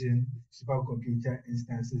provision supercomputer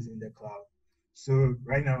instances in the cloud. So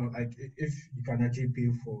right now, like if you can actually pay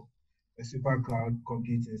for a super cloud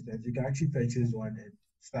compute instance, you can actually purchase one and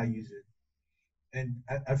start using. And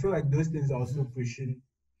I feel like those things are also pushing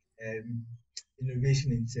um,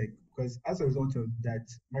 innovation in tech because as a result of that,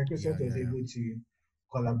 Yeah, Microsoft was yeah, yeah. able to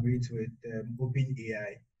collaborate with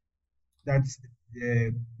OpenAI. That's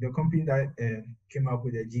the company that came up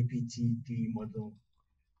with the GPT-3 model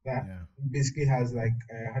that Yeah. basically has like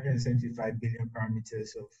 175 billion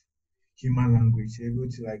parameters of human language, able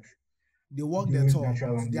to like They walk the do talk.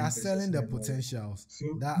 natural They are language selling processing the and all that. potentials So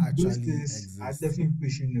that those actually things are exist. definitely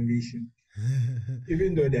pushing innovation,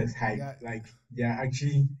 even though there's hype. Yeah. Like they are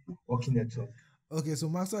actually walking the talk. Okay, so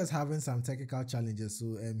Maxwell is having some technical challenges,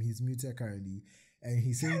 so he's muted currently, and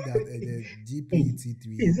he's saying that the Hey,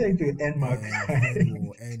 GPT-3 he's going to end thing mankind.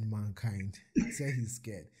 will end mankind. He said he's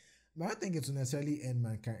scared. But I don't think it will necessarily end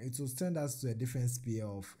mankind. It will send us to a different sphere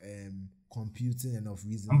of computing and of I'm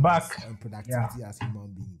reasoning back. and Yeah. productivity as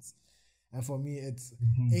human beings. And for me, it's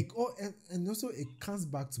Mhm. and also it comes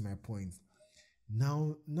back to my point.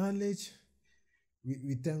 Now, knowledge,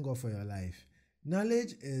 we thank God for your life.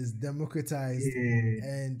 Knowledge is democratized Yeah.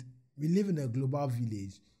 and we live in a global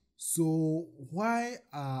village. So why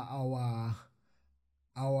are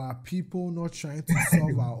our people not trying to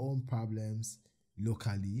solve our own problems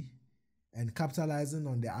locally and capitalizing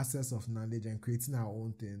on the access of knowledge and creating our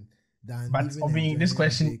own thing than But even Obi, this enjoying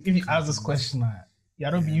question, big if you ask this companies question,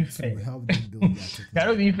 you're not being to fair. help them build their You're not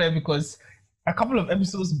technology? being fair because a couple of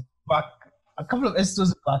episodes back,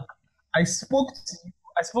 I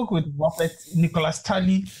spoke with Buffett, Nicholas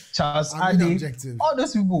Talley, Charles I'm being Ade, objective. all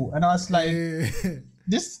those people, and I was like,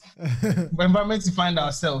 this environment to find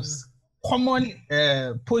ourselves. Common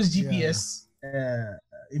post GPS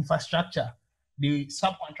infrastructure, they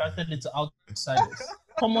subcontracted it to outsiders.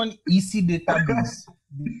 Common EC database,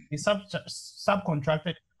 they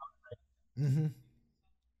subcontracted. Mm-hmm.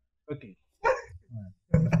 Okay.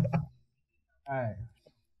 All right.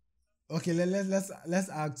 Okay, let's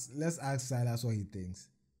ask Silas what he thinks.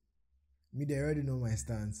 Me, they already know my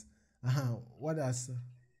stance. What does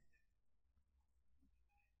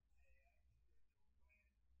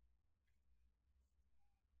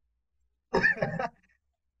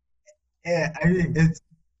Yeah, I mean it's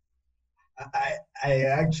I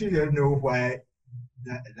actually don't know why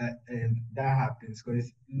that happens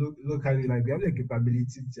because locally like we have the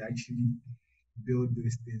capability to actually build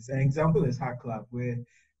those things. An example is Hack Lab where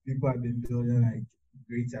people have been building like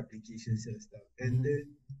great applications and stuff. And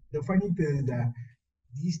the funny thing is that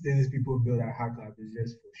these things people build at Hack Lab is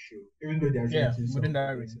just for show, even though they're Yeah, written within that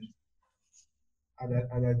software range. and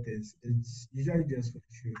other things. It's usually just for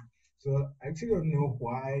show. So I actually don't know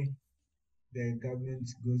why the government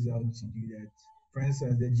goes out to do that. For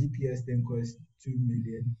instance, the GPS thing costs 2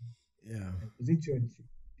 million. yeah. Is it 2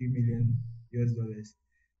 million US dollars?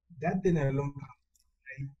 That thing alone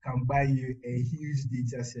can buy you a huge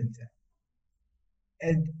data center.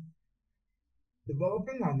 And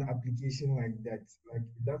developing an application like that, like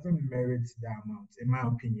it doesn't merit the amount, in my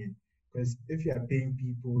opinion. Because if you are paying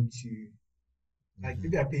people to, like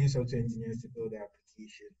if you are paying software engineers to build the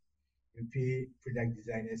application, you pay product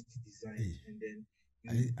designers to design, Hey, and then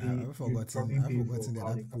I've you forgotten. probably I've pay for forgotten the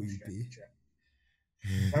cloud other people you pay. infrastructure.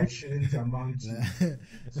 That shouldn't amount to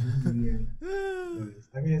 $2 million.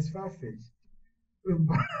 I mean, it's far fetched.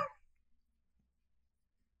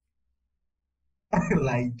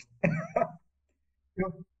 Like,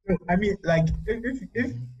 I mean, like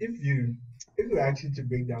if you if we actually to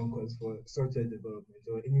break down costs for software development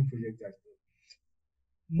or any project that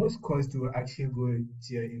most costs will actually go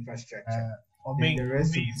to your infrastructure. Then the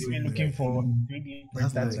rest Obi will is go even in looking like for in 3D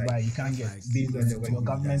That's printer that's to like like buy. You can't that's get. like based on the close to work Your you've done.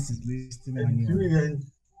 government is cedis. wasting And money two on it. million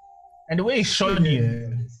And the way it's $2 short million here,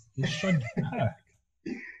 dollars. it's short. Huh.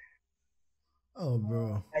 Oh,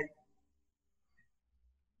 bro. Like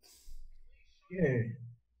yeah,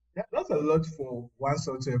 that's a lot for one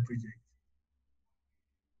software project.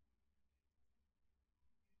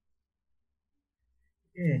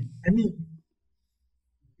 Yeah, I mean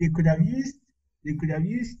they could have used they could have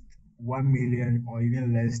used 1 million or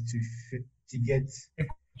even less to get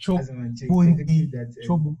as an to execute Chobu, that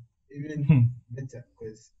chobu. even Hmm. better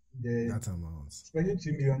because the That amount. spending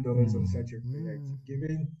 $2 million on such a project, Mm.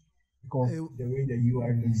 given Because, Hey, the way the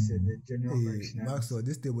UI looks and the general hey, functionality, Maxwell,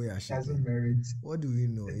 this the way I shaking. doesn't merit What do we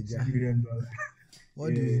know, the Eja? $2 million.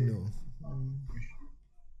 What do we Yeah, know? Mm.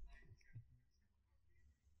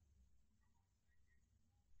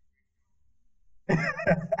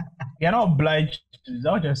 you're not obliged to. Is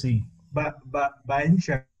that what you're saying? but by any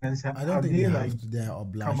chance, I don't have think they they have like to. They are come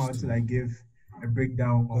obliged out to to like give a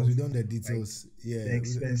breakdown because of we don't the like details. the Yeah,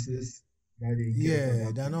 expenses that they incurred for yeah,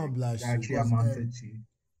 that they're not project obliged that to actually because amounted to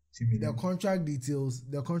 2 the million? contract details,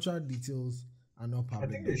 are not I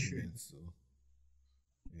public think they should. documents. So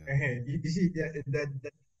yeah. You see,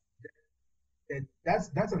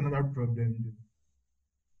 that's another problem. Though.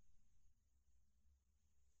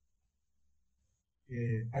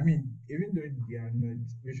 Yeah, I mean, even though they are not,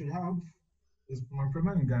 we should have. It's my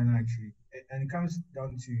problem in Ghana actually, and it comes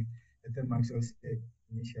down to the thing Maxwell said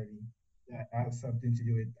initially that has something to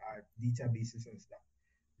do with our databases and stuff.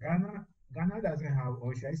 Ghana doesn't have,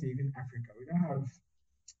 or should I say, even Africa, we don't have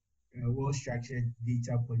well-structured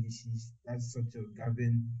data policies that sort of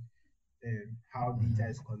govern how data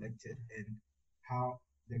Mm-hmm. is collected and how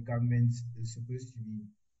the government is supposed to be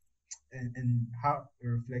and how it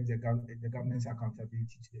reflects the government's accountability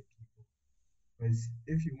to the people. Because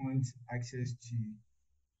if you want access to,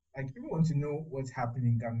 like, if you want to know what's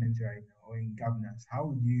happening in government right now or in governance, how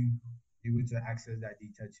would you be able to access that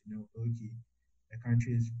data to know, okay, the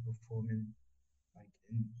country is performing like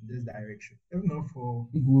in this direction? If not for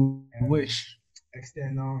We um, wish.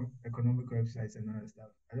 external economic websites and other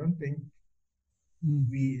stuff, I don't think Hmm.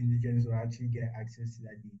 we indigenous will actually get access to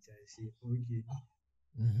that data and say, okay,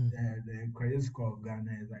 Mm-hmm. the credit score of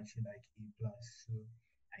Ghana is actually like A plus, so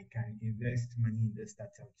I can invest money in the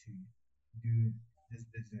startup to do this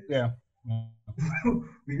business. Yeah. Yeah.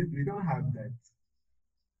 We don't have that,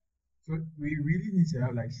 so we really need to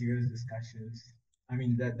have like serious discussions. I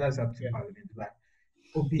mean that's up to Yeah. Parliament, but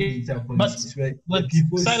open Yeah, data but policies where the but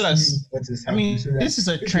people see Silas, what is I happening, so mean, that this is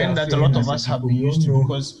a if we are trend that a failing lot of as a us have people, been we all used to know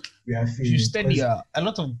because we are if you failing study because a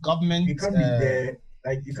lot of we government can't be there.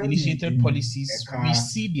 Like you can't be initiated in a policies, we car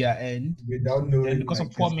see their end. without Then knowing because like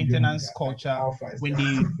of your poor speedometer, maintenance like culture, how fast when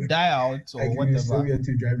you they are. die out Like or if you whatever, Soviet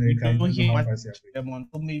to driving a you car, you don't don't know hear how much fast you're going. from them on.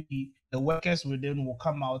 So maybe the workers within will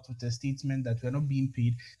come out with a statement that we're not being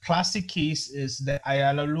paid. Classic case is the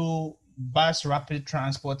Ayalalu bus rapid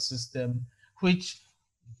transport system, which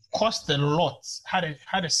cost a lot.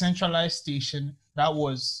 Had a centralized station that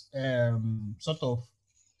was sort of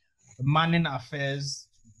manning affairs,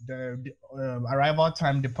 the arrival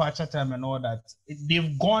time, departure time, and all that.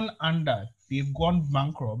 They've gone under. They've gone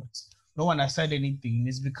bankrupt. No one has said anything.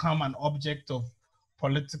 It's become an object of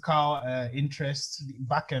political interest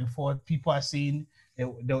back and forth. People are saying there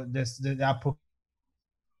are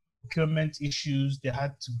procurement issues. They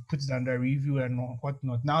had to put it under review and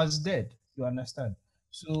whatnot. Now it's dead. You understand?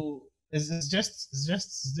 So it's just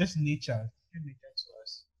nature. It's nature to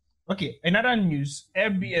us. Okay, another news.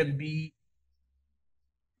 Airbnb.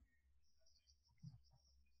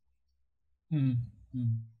 Hmm, hmm.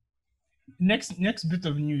 Next bit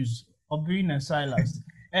of news. Oberyn and Silas.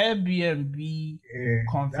 Airbnb Yeah,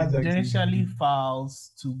 that's actually confidentially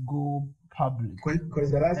files to go public.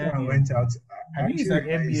 because the last time I went Airbnb. out, I Have you used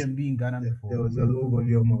actually an realized Airbnb in Ghana that there before? was a low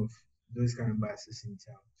volume of those kind of buses in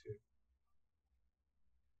town. So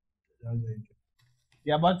that was interesting.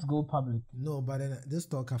 They're about to go public. No, but then this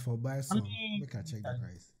talk I for buy I some. mean, Make I check the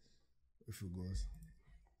price if it goes.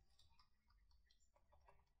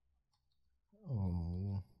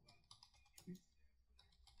 Oh,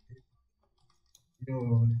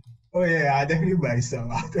 No. Oh yeah, I definitely buy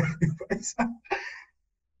some. I'll definitely buy some.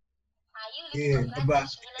 Yeah, but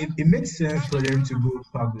it makes sense for them to go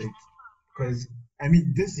public because I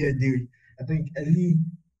mean this year they I think early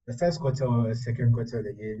the first quarter or second quarter of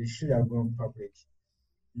the year they should have gone public.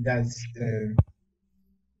 That's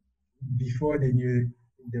before they knew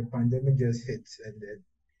the pandemic just hit and then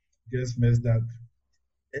just messed up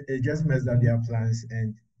it just messed up their plans,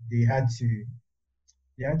 and they had to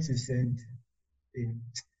they had to send they,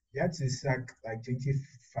 they had to sack like 25%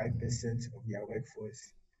 of their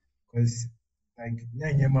workforce because like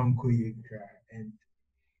and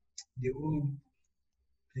they owe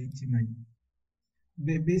plenty money.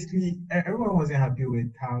 Basically, everyone wasn't happy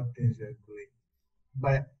with how things were going.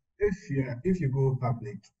 But if you go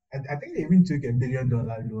public, I think they even took $1 billion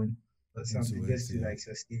loan or something just to like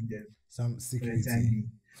sustain them some for the time security,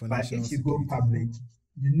 being. But financial if you go security. public,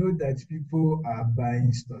 you know that people are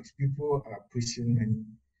buying stocks, people are pushing money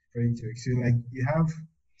for it. So like you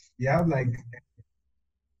have like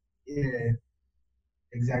yeah,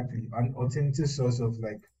 exactly an alternative source of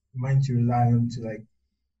like money to rely on to like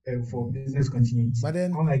for business continuity. But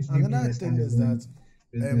then Unlike you being another a thing is standalone that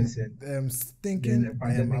business and thinking then a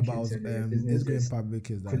pandemic about hits and the it business going just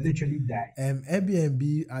public is could that literally die.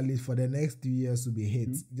 Airbnb at least for the next 2 years will be hit,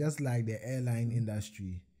 just like the airline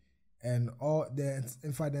industry, and all the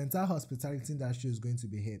in fact the entire hospitality industry is going to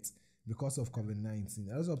be hit because of COVID-19.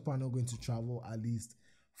 A lot of people are not going to travel at least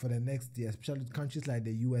for the next year, especially countries like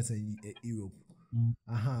the US and Europe.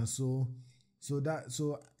 So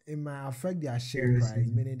it might affect their share price,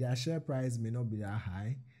 meaning their share price may not be that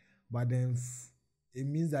high, but then it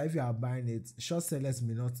means that if you are buying it, short sellers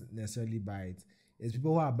may not necessarily buy it. It's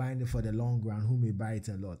people who are buying it for the long run who may buy it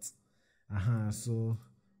a lot. So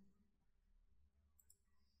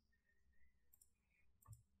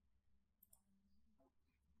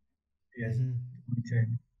Yes,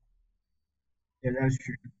 yeah, that's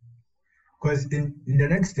true. Because in the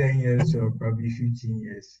next 10 years or probably 15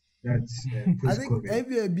 years, that's I think post-COVID,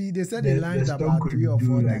 Airbnb, they said they the launched stock about 3 could or do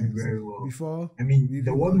 4 like times very well. before I mean, we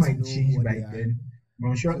the even world got to might know change what by they are. then, but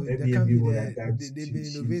I'm sure So the Airbnb company will adapt they've been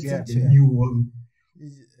to innovating the new world.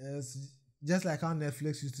 It's just like how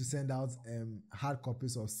Netflix used to send out hard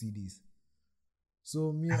copies of CDs.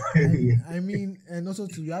 So I mean, and also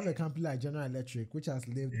too, you have a company like General Electric, which has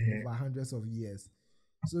lived over hundreds of years.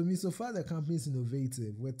 So far the company is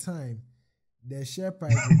innovative. With time, their share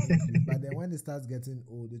price will increase, but then when it starts getting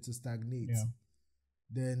old, it will stagnate. Yeah.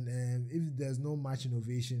 Then if there's no much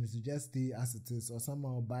innovation, it will just stay as it is, or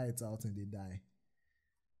someone will buy it out and they die.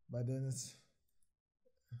 But then it's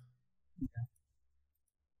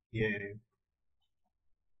Yeah.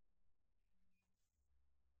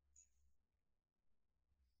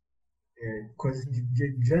 Because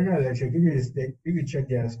General Electric, if you check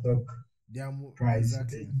their stock they are price,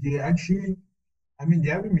 exactly. they actually, I mean,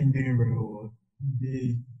 they haven't been doing very well.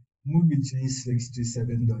 They move between $6 to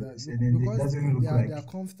 $7, and then it doesn't look like they are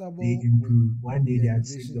comfortable they improve. One day the they are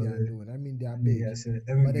innovation they are $6, doing. I mean, they are and then big. they are $7.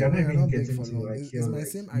 But You're then not we are even not big getting for to long. like It's hear my like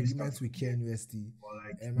same new argument stuff with from them, KNUST. or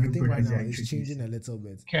like I new think right products now they're it's changing introducing. a little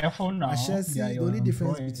bit. Careful now. Ashesi, the only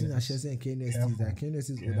difference between employees. Ashesi and KNUST is that Careful. KNUST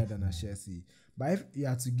is older than Ashesi. But if you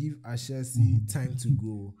have to give Ashesi time to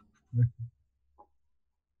grow,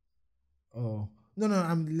 oh no,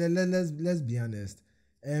 let's be honest.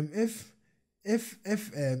 If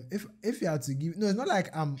you have to give, no, it's not like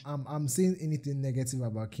I'm saying anything negative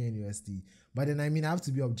about KNUST, but then I mean I have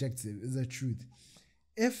to be objective. It's the truth.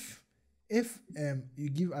 If you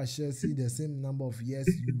give Ashesi the same number of years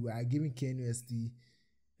you are giving KNUST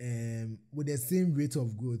with the same rate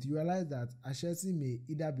of growth, you realize that Ashesi may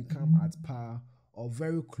either become at par or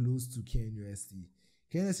very close to KNUST.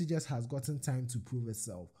 KNUST just has gotten time to prove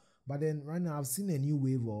itself. But then right now I've seen a new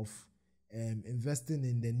wave of investing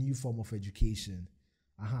in the new form of education.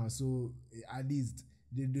 So at least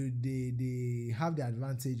they have the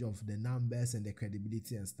advantage of the numbers and the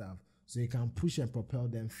credibility and stuff. So you can push and propel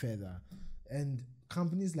them further. And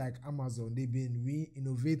companies like Amazon, they've been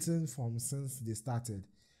re-innovating from since they started.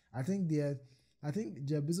 I think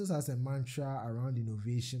Jeff Bezos has a mantra around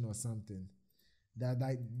innovation or something. That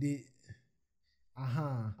like they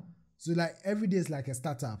so like every day is like a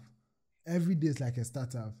startup. Every day is like a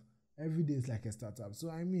startup. Every day is like a startup. So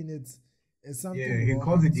I mean it's something he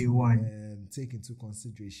calls it day one. Take into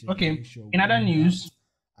consideration. Okay. Sure In other news,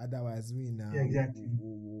 otherwise we now Exactly.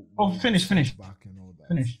 We'll finish. Back and all that.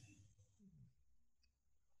 Finish.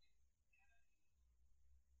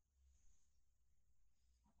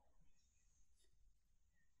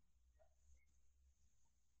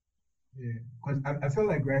 Yeah, because I feel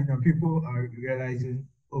like right now people are realizing.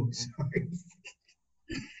 Oh, sorry.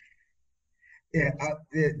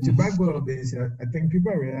 To back all of this, I think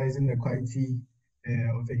people are realizing the quality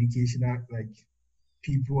of education that like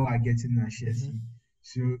people are getting at Shesi.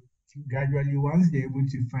 So gradually, once they're able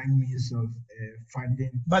to find means of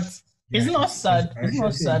funding, But yeah, it's not sad. It's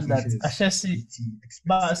not sad that Ashesi,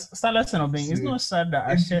 but expensive. Silas and Obeng, it's So not sad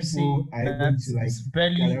that if people Ashesi are able that to like is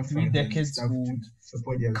barely gather 3 funds and decades stuff to old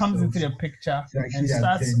support comes into themselves the picture to and actually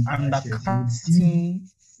starts attend ASHS,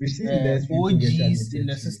 we see less people get OGs in admitted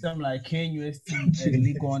the to system like KNUST,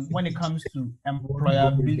 Legon, when it comes to want to go with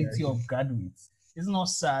employability that. of graduates. It's not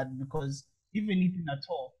sad because if anything at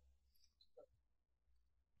all,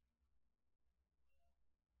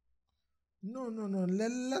 No.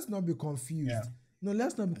 Let's not be confused. Yeah. No,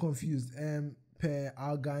 let's not be confused. Per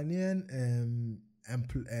our Ghanaian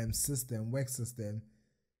system, work system,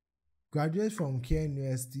 graduates from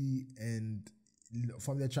KNUST and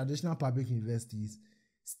from the traditional public universities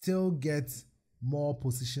still get more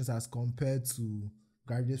positions as compared to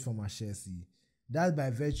graduates from Ashesi. That's by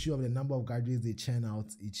virtue of the number of graduates they churn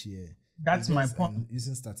out each year. That's my point.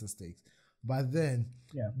 Using statistics. But then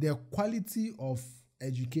the quality of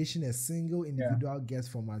education a single individual gets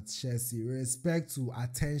from Ashesi, respect to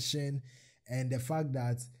attention and the fact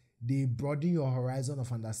that they broaden your horizon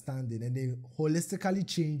of understanding and they holistically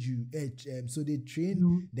change you. So they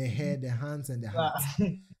train the head, the hands, and the heart.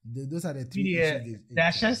 Those are the three issues. The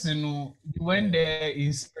Ashesi, you know, when they're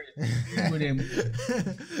in spirit, with them.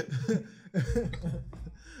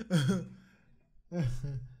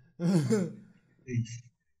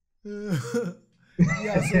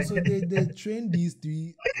 Yeah, so they train these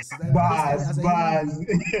three. Bars. These are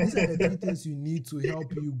the three things you need to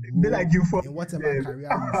help you grow in whatever career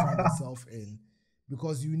you find yourself in,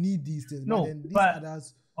 because you need these things. No, but then these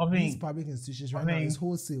others, these public institutions right now is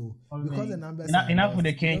wholesale because the numbers enough with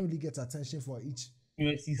the they don't really get attention for each.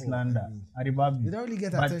 USC slander. They don't really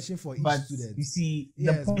get attention for each student. You see,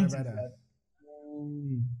 the point is that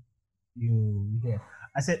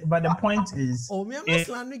I said, but the point is, if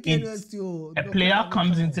a player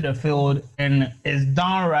comes into the field and is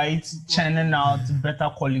downright churning out better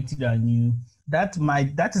quality than you, that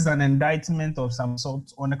is an indictment of some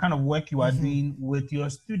sort on the kind of work you are doing with your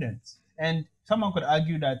students. And someone could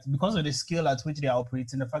argue that because of the scale at which they are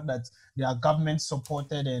operating, the fact that they are government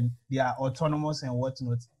supported and they are autonomous and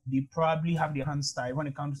whatnot, they probably have their hands tied when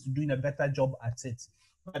it comes to doing a better job at it.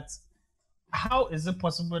 But how is it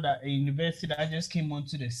possible that a university that just came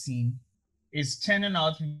onto the scene is churning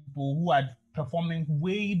out people who are performing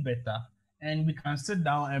way better, and we can sit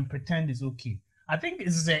down and pretend it's okay? I think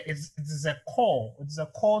it's a call. It's a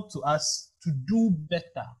call to us to do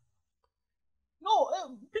better. No,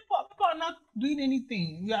 people are not doing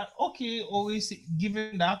anything. We are okay always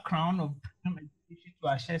giving that crown of education to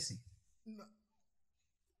Ashesi.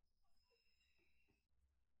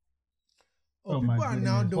 People are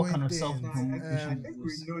now doing things. I think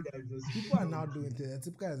we know that people are now doing things. A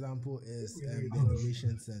typical example is the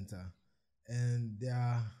Innovation Center, and they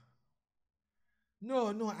are.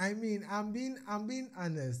 No. I mean, I'm being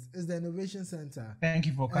honest. It's the Innovation Center. Thank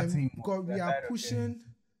you for cutting. Because we are pushing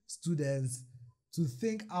students to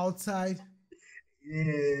think outside.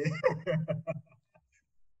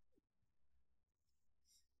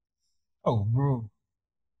 Oh, bro.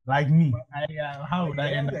 Like me, how would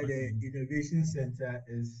I end up? The Innovation Center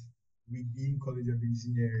is within College of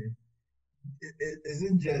Engineering. It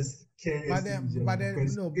isn't just but then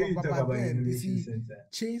you see,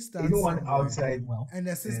 change starts anyone outside, and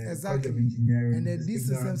exactly, and then these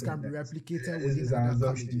systems can be replicated within other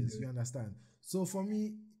colleges. You understand? So for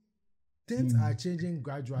me, things are changing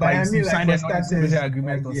gradually. But I mean, like a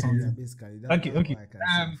agreement or something. Yeah, basically. That's okay. I can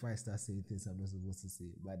say before I start saying things I'm not supposed to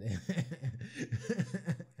say. But then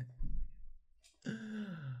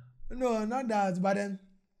no, not that.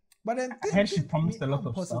 But then I heard she promised a lot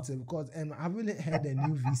of positive stuff. because I really heard the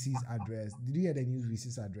new VC's address. Did you hear the new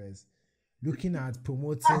VC's address? Looking at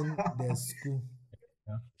promoting their school.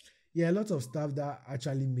 Yeah, a lot of stuff that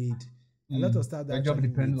actually made a lot of stuff that actually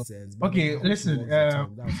made sense. Okay, listen.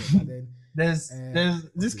 There's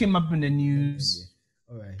this came up in the news.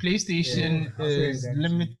 Right. PlayStation is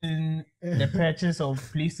limiting the purchase of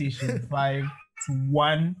PlayStation 5 to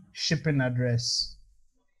one shipping address,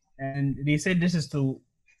 and they said this is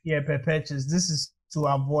per purchase. This is to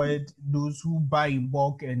avoid those who buy in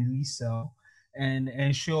bulk and resell, and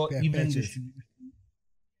ensure even distribution,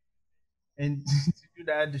 and to do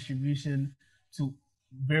that distribution to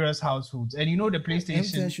various households. And you know the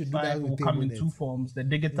PlayStation 5 will come in two forms: the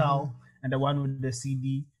digital and the one with the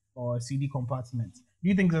CD or CD compartment. Do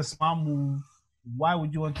you think it's a smart move? Why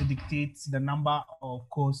would you want to dictate the number of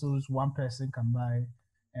consoles one person can buy?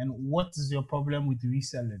 And what is your problem with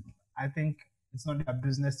reselling? I think it's not their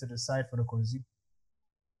business to decide for the consumer.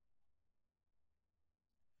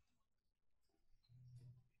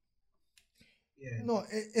 Yeah. No,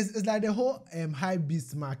 it's like the whole high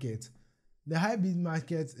beast market. The high beast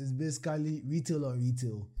market is basically retail on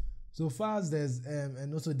retail. So far as there's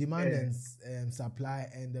and also demand Yeah. and supply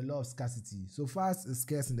and the law of scarcity. So far as it's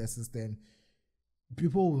scarce in the system,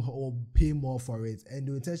 people will pay more for it, and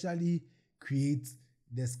they intentionally create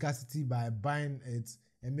the scarcity by buying it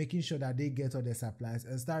and making sure that they get all the supplies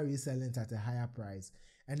and start reselling it at a higher price.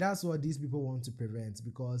 And that's what these people want to prevent,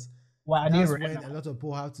 because Why are they that's rare when now? a lot of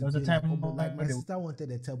people have to There was a pay time like my when they sister wanted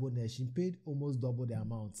a turbo net. She paid almost double the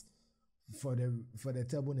amount for the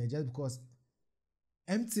turbo net just because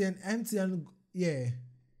MTN MTN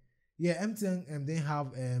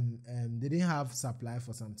they didn't have supply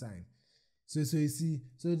for some time. So you see,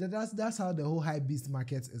 so that's how the whole high beast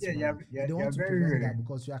market is Yeah, run. And they want to very prevent rare. that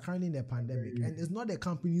because we are currently in a pandemic, Very and it's not the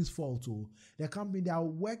company's fault. Oh, the company, their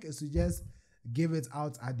work is to just give it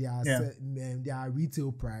out at their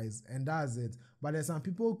retail price, and that's it. But then some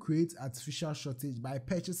people create artificial shortage by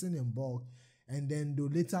purchasing in bulk, and then they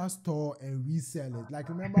later store and resell it. Like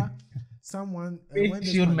remember, someone when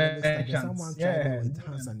this shield pandemic started, merchants. someone tried Yeah. it with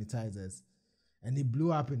hand sanitizers, and it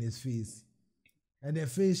blew up in his face. And the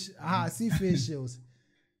fish, see face shields.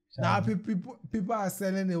 Now people are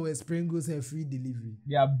selling it with sprinkles and free delivery.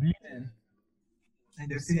 They are bleeding.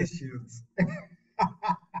 And the face shields.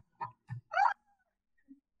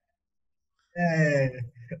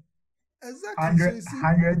 Exactly. So you see,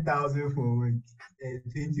 100,000 for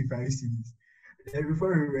 25 cities. And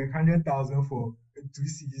before we were 100,000 for 2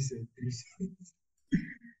 cities and 3 cities.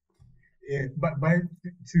 Yeah, but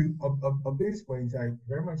to a base point, I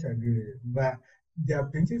very much agree with it. But there are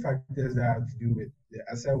plenty of factors that have to do with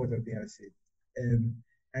aside what I've said. An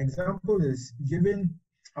example is given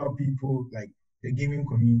how people like the gaming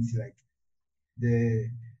community, like the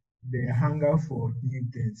hunger for new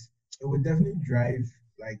things, it would definitely drive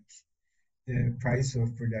like the price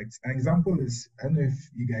of products. An example is, I don't know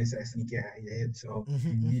if you guys are sneakerheads heads of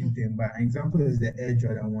new thing, but an example is the Air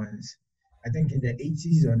Jordan ones. I think in the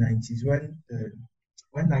 80s or 90s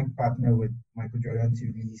when Nike partnered with Michael Jordan to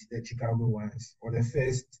release the Chicago ones or the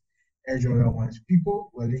first Air Jordan ones,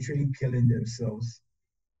 people were literally killing themselves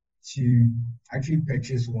to actually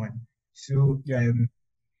purchase one. So I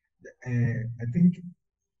think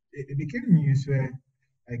it became news where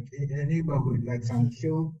like in a neighborhood, like some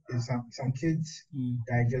kids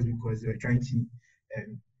died just because they were trying to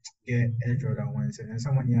get Air Jordan ones, and then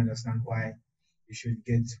someone didn't understand why you should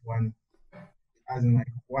get one. As in,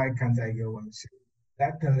 like, why can't I get one? So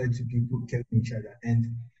that can lead to people killing each other, and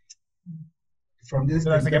from this, So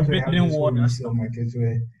that's like a that's why you have bidding this whole war. resale market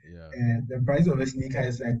where the price of a sneaker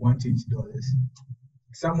is like $120.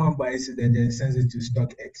 Someone buys it and then sends it to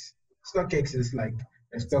StockX. StockX is like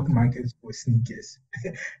a stock market for sneakers.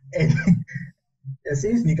 And the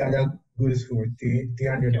same sneaker that goes for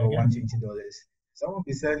 $300 or $120. Someone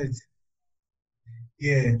will sell it.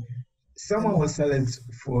 Yeah. Someone will sell it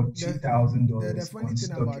for $2,000. The funny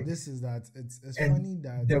thing about this is that it's and funny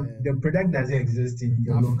that the product doesn't exist in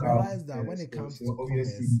your I've local. realized that when it store, comes so to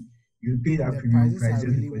obviously commerce, you pay that the premium prices price are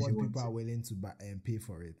just really because what you want people it. are willing to buy and pay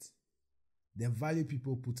for it. The value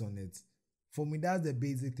people put on it. For me, that's the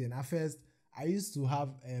basic thing. At first, I used to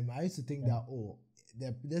think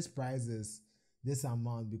that this price is this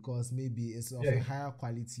amount because maybe it's of a higher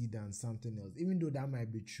quality than something else, even though that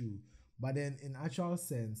might be true. But then in actual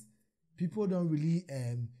sense, people don't really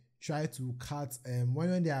try to cut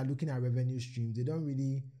when they are looking at revenue streams, they don't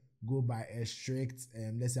really go by a strict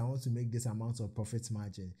let's say I want to make this amount of profit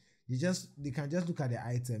margin. They can just look at the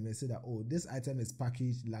item and say that, oh, this item is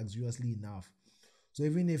packaged luxuriously enough. So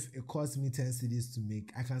even if it costs me 10 cedis to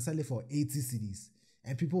make, I can sell it for 80 cedis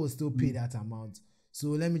and people will still pay that amount. So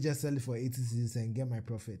let me just sell it for 80 cedis and get my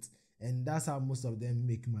profit. And that's how most of them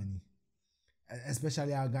make money,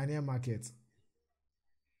 especially our Ghanaian market.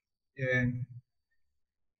 Yeah.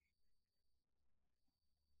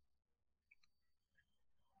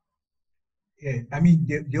 Yeah, I mean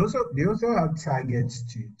they also have targets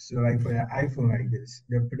too. So like for the iPhone like this,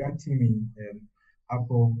 the product team in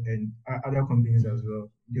Apple and other companies as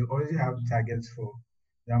well, they already have targets for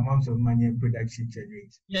the amount of money and product she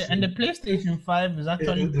generates. Yeah, so and the PlayStation 5 is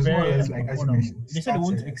actually it's more or very less like as you affordable. mentioned, They said it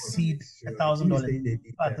won't started exceed economics. So if you $1,000. study the In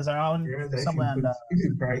fact, data, it's around you realize that somewhere under if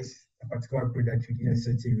you price a particular product within a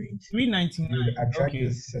certain range, $399. you would attract Okay.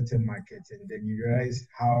 a certain market, and then you realize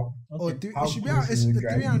how It should be close you will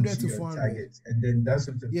drive 300 into to your 400. targets, and then that's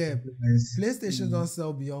what influence. PlayStation don't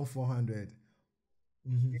sell beyond 400.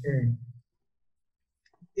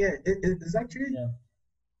 Yeah, it's actually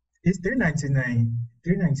it's $399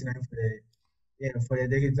 for the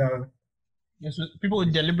digital. Yes, so people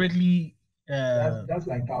would deliberately That's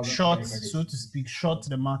like short, so to speak, short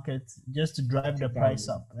the market just to drive the price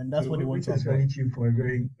up, and that's what they want to avoid. avoid. Which is very cheap for a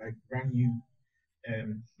very like brand new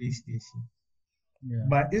PlayStation. Yeah.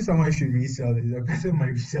 But if someone should resell it, the person might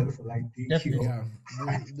resell it for like 3K. Definitely. Yeah,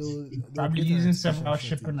 they'll Probably create an using expression several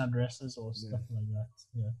shortage. shipping addresses or stuff like that.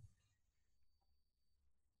 Yeah.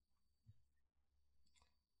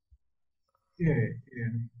 Yeah.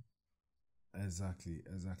 Exactly.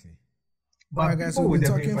 But Alright, guys, people so would we've been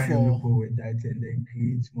definitely talking find a for loophole with that and then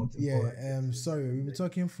create multiple. yeah. Sorry, we've been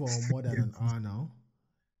talking for more than an hour now,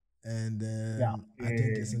 and I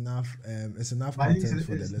think it's enough. It's enough But at least content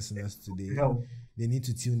for the it's- listeners today. help. They need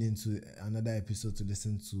to tune into another episode to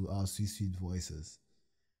listen to our sweet voices.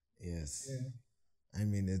 Yes. I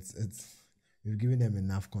mean, it's we've given them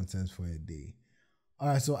enough content for a day. All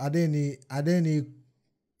right. So are there any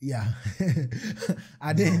yeah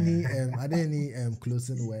are there any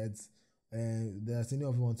closing words? Does any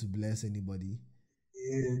of you want to bless anybody?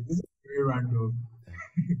 Yeah, this is very random.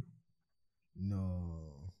 No.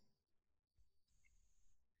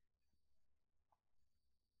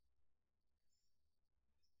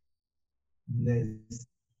 Bless.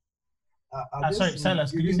 Sorry,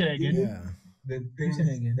 Silas, could you say that again? Yeah. The You things say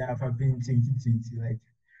that again. that have happened in 2020, like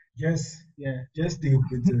just stay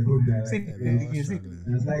put to hope that Say- like, Yeah, there's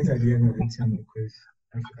struggling. light at the end of the tunnel because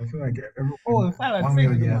I feel like everyone, Oh, Silas, one say way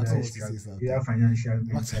or it the again. other Max, is what to say struggling, something. either financial,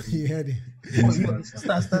 Max, mentally. you heard it.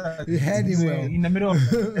 Start. You heard him well. In the middle of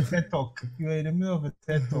a TED talk. You were in the middle of a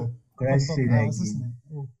TED talk. Could I say I that was again?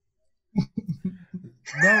 listening. Oh.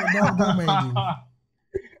 Don't mind him.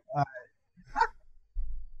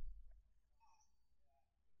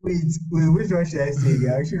 Wait, which one should I say?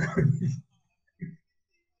 Yeah, actually confused.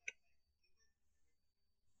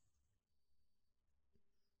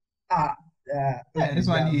 Yeah, this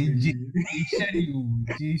one is G.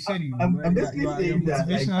 G Sherry. I'm basically You are a saying that,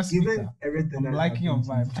 like, motivational given speaker. everything I'm that liking your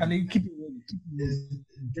happened vibe. Charlie, keep it rolling. it's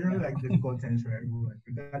generally like difficult times for everyone,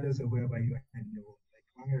 regardless of wherever you are in the world. Like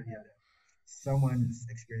one way or the other, someone is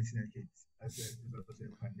experiencing a hit as a result of the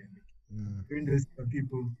pandemic. Even though some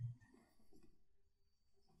people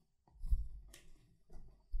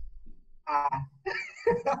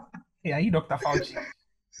Hey, are you Dr. Fauci?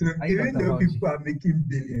 so Are you even Dr. though Fauci? people are making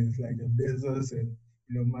billions like the Bezos and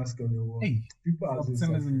Elon Musk of the world, Hey, people are also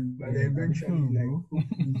optimism, suffering. But yeah, eventually, true, like bro.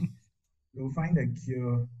 hopefully, they'll find a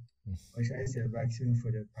cure, or should I say a vaccine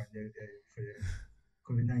for the pandemic, for the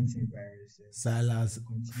COVID-19 virus. Silas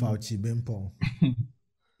Continue. Fauci Bempong.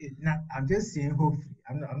 I'm just saying. Hopefully,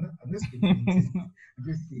 I'm not speaking. I'm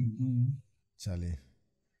just saying. Charlie.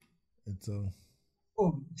 It's all.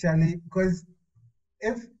 Oh, Charlie, because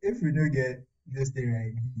if we don't get this thing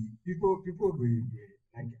right, people will be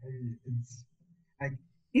like it's like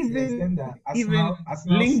Even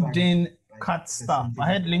Arsenal LinkedIn signed, like, cut staff. I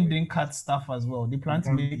heard LinkedIn cut staff as well. They plan to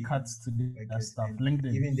can make be, cuts to like, their staff. and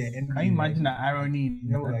LinkedIn. even the NBA, Can you imagine like, the irony? in you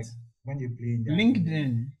know, that? like when you play in the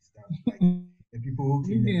LinkedIn. stuff, like the people who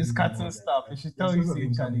clean the LinkedIn is league and cutting all that stuff. It should tell you, There's also say,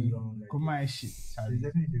 been some Charlie, long, like, come on, shit, it's Charlie.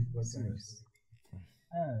 definitely difficult times. Serious.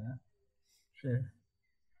 Yeah, sure.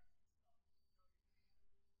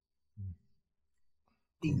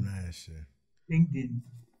 LinkedIn.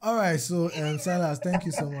 All right, so Silas, thank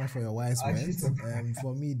you so much for your wise Actually, words.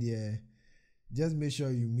 For me, dear, just make sure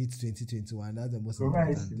you meet 2021. That's the most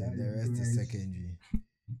important thing. The rest is secondary.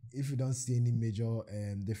 If you don't see any major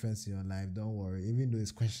difference in your life, don't worry. Even though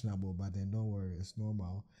it's questionable, but then don't worry, it's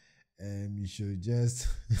normal. You should just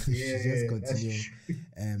continue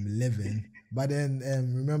living. But then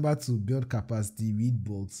remember to build capacity, read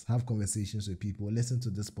books, have conversations with people, listen to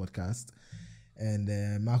this podcast.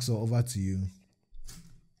 And Maxwell, over to you.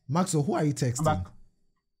 Maxwell, who are you texting?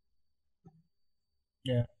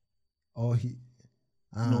 Yeah. Oh, he.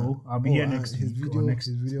 No, I'll be here next his week. video. Next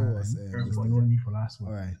His video time. was. You want me for last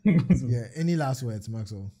one. All right. Yeah. Any last words,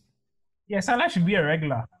 Maxwell? Yeah, Salah should be a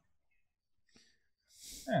regular.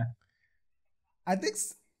 Yeah. I think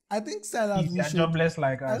Silas. If you're jobless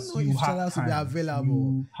like I us, don't know you if have Silas will be time. available.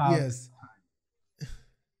 You have Yes.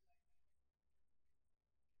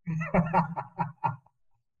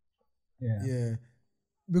 Yeah.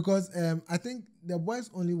 Because I think the boys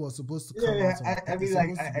only was supposed to come out. I mean, like,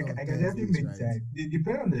 I can definitely make time.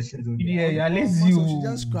 Depend on the schedule. Yeah, at least We you. should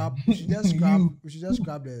just scrap. We should just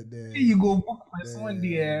scrap the. You go book first one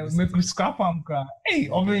there. Make you scrap them. Hey,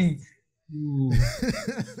 I mean,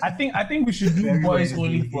 I think we should do Very boys well,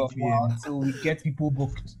 only for a 8 p.m. while till we get people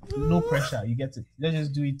booked. No pressure. You get it. Let's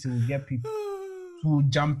just do it till we get people to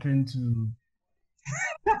jump into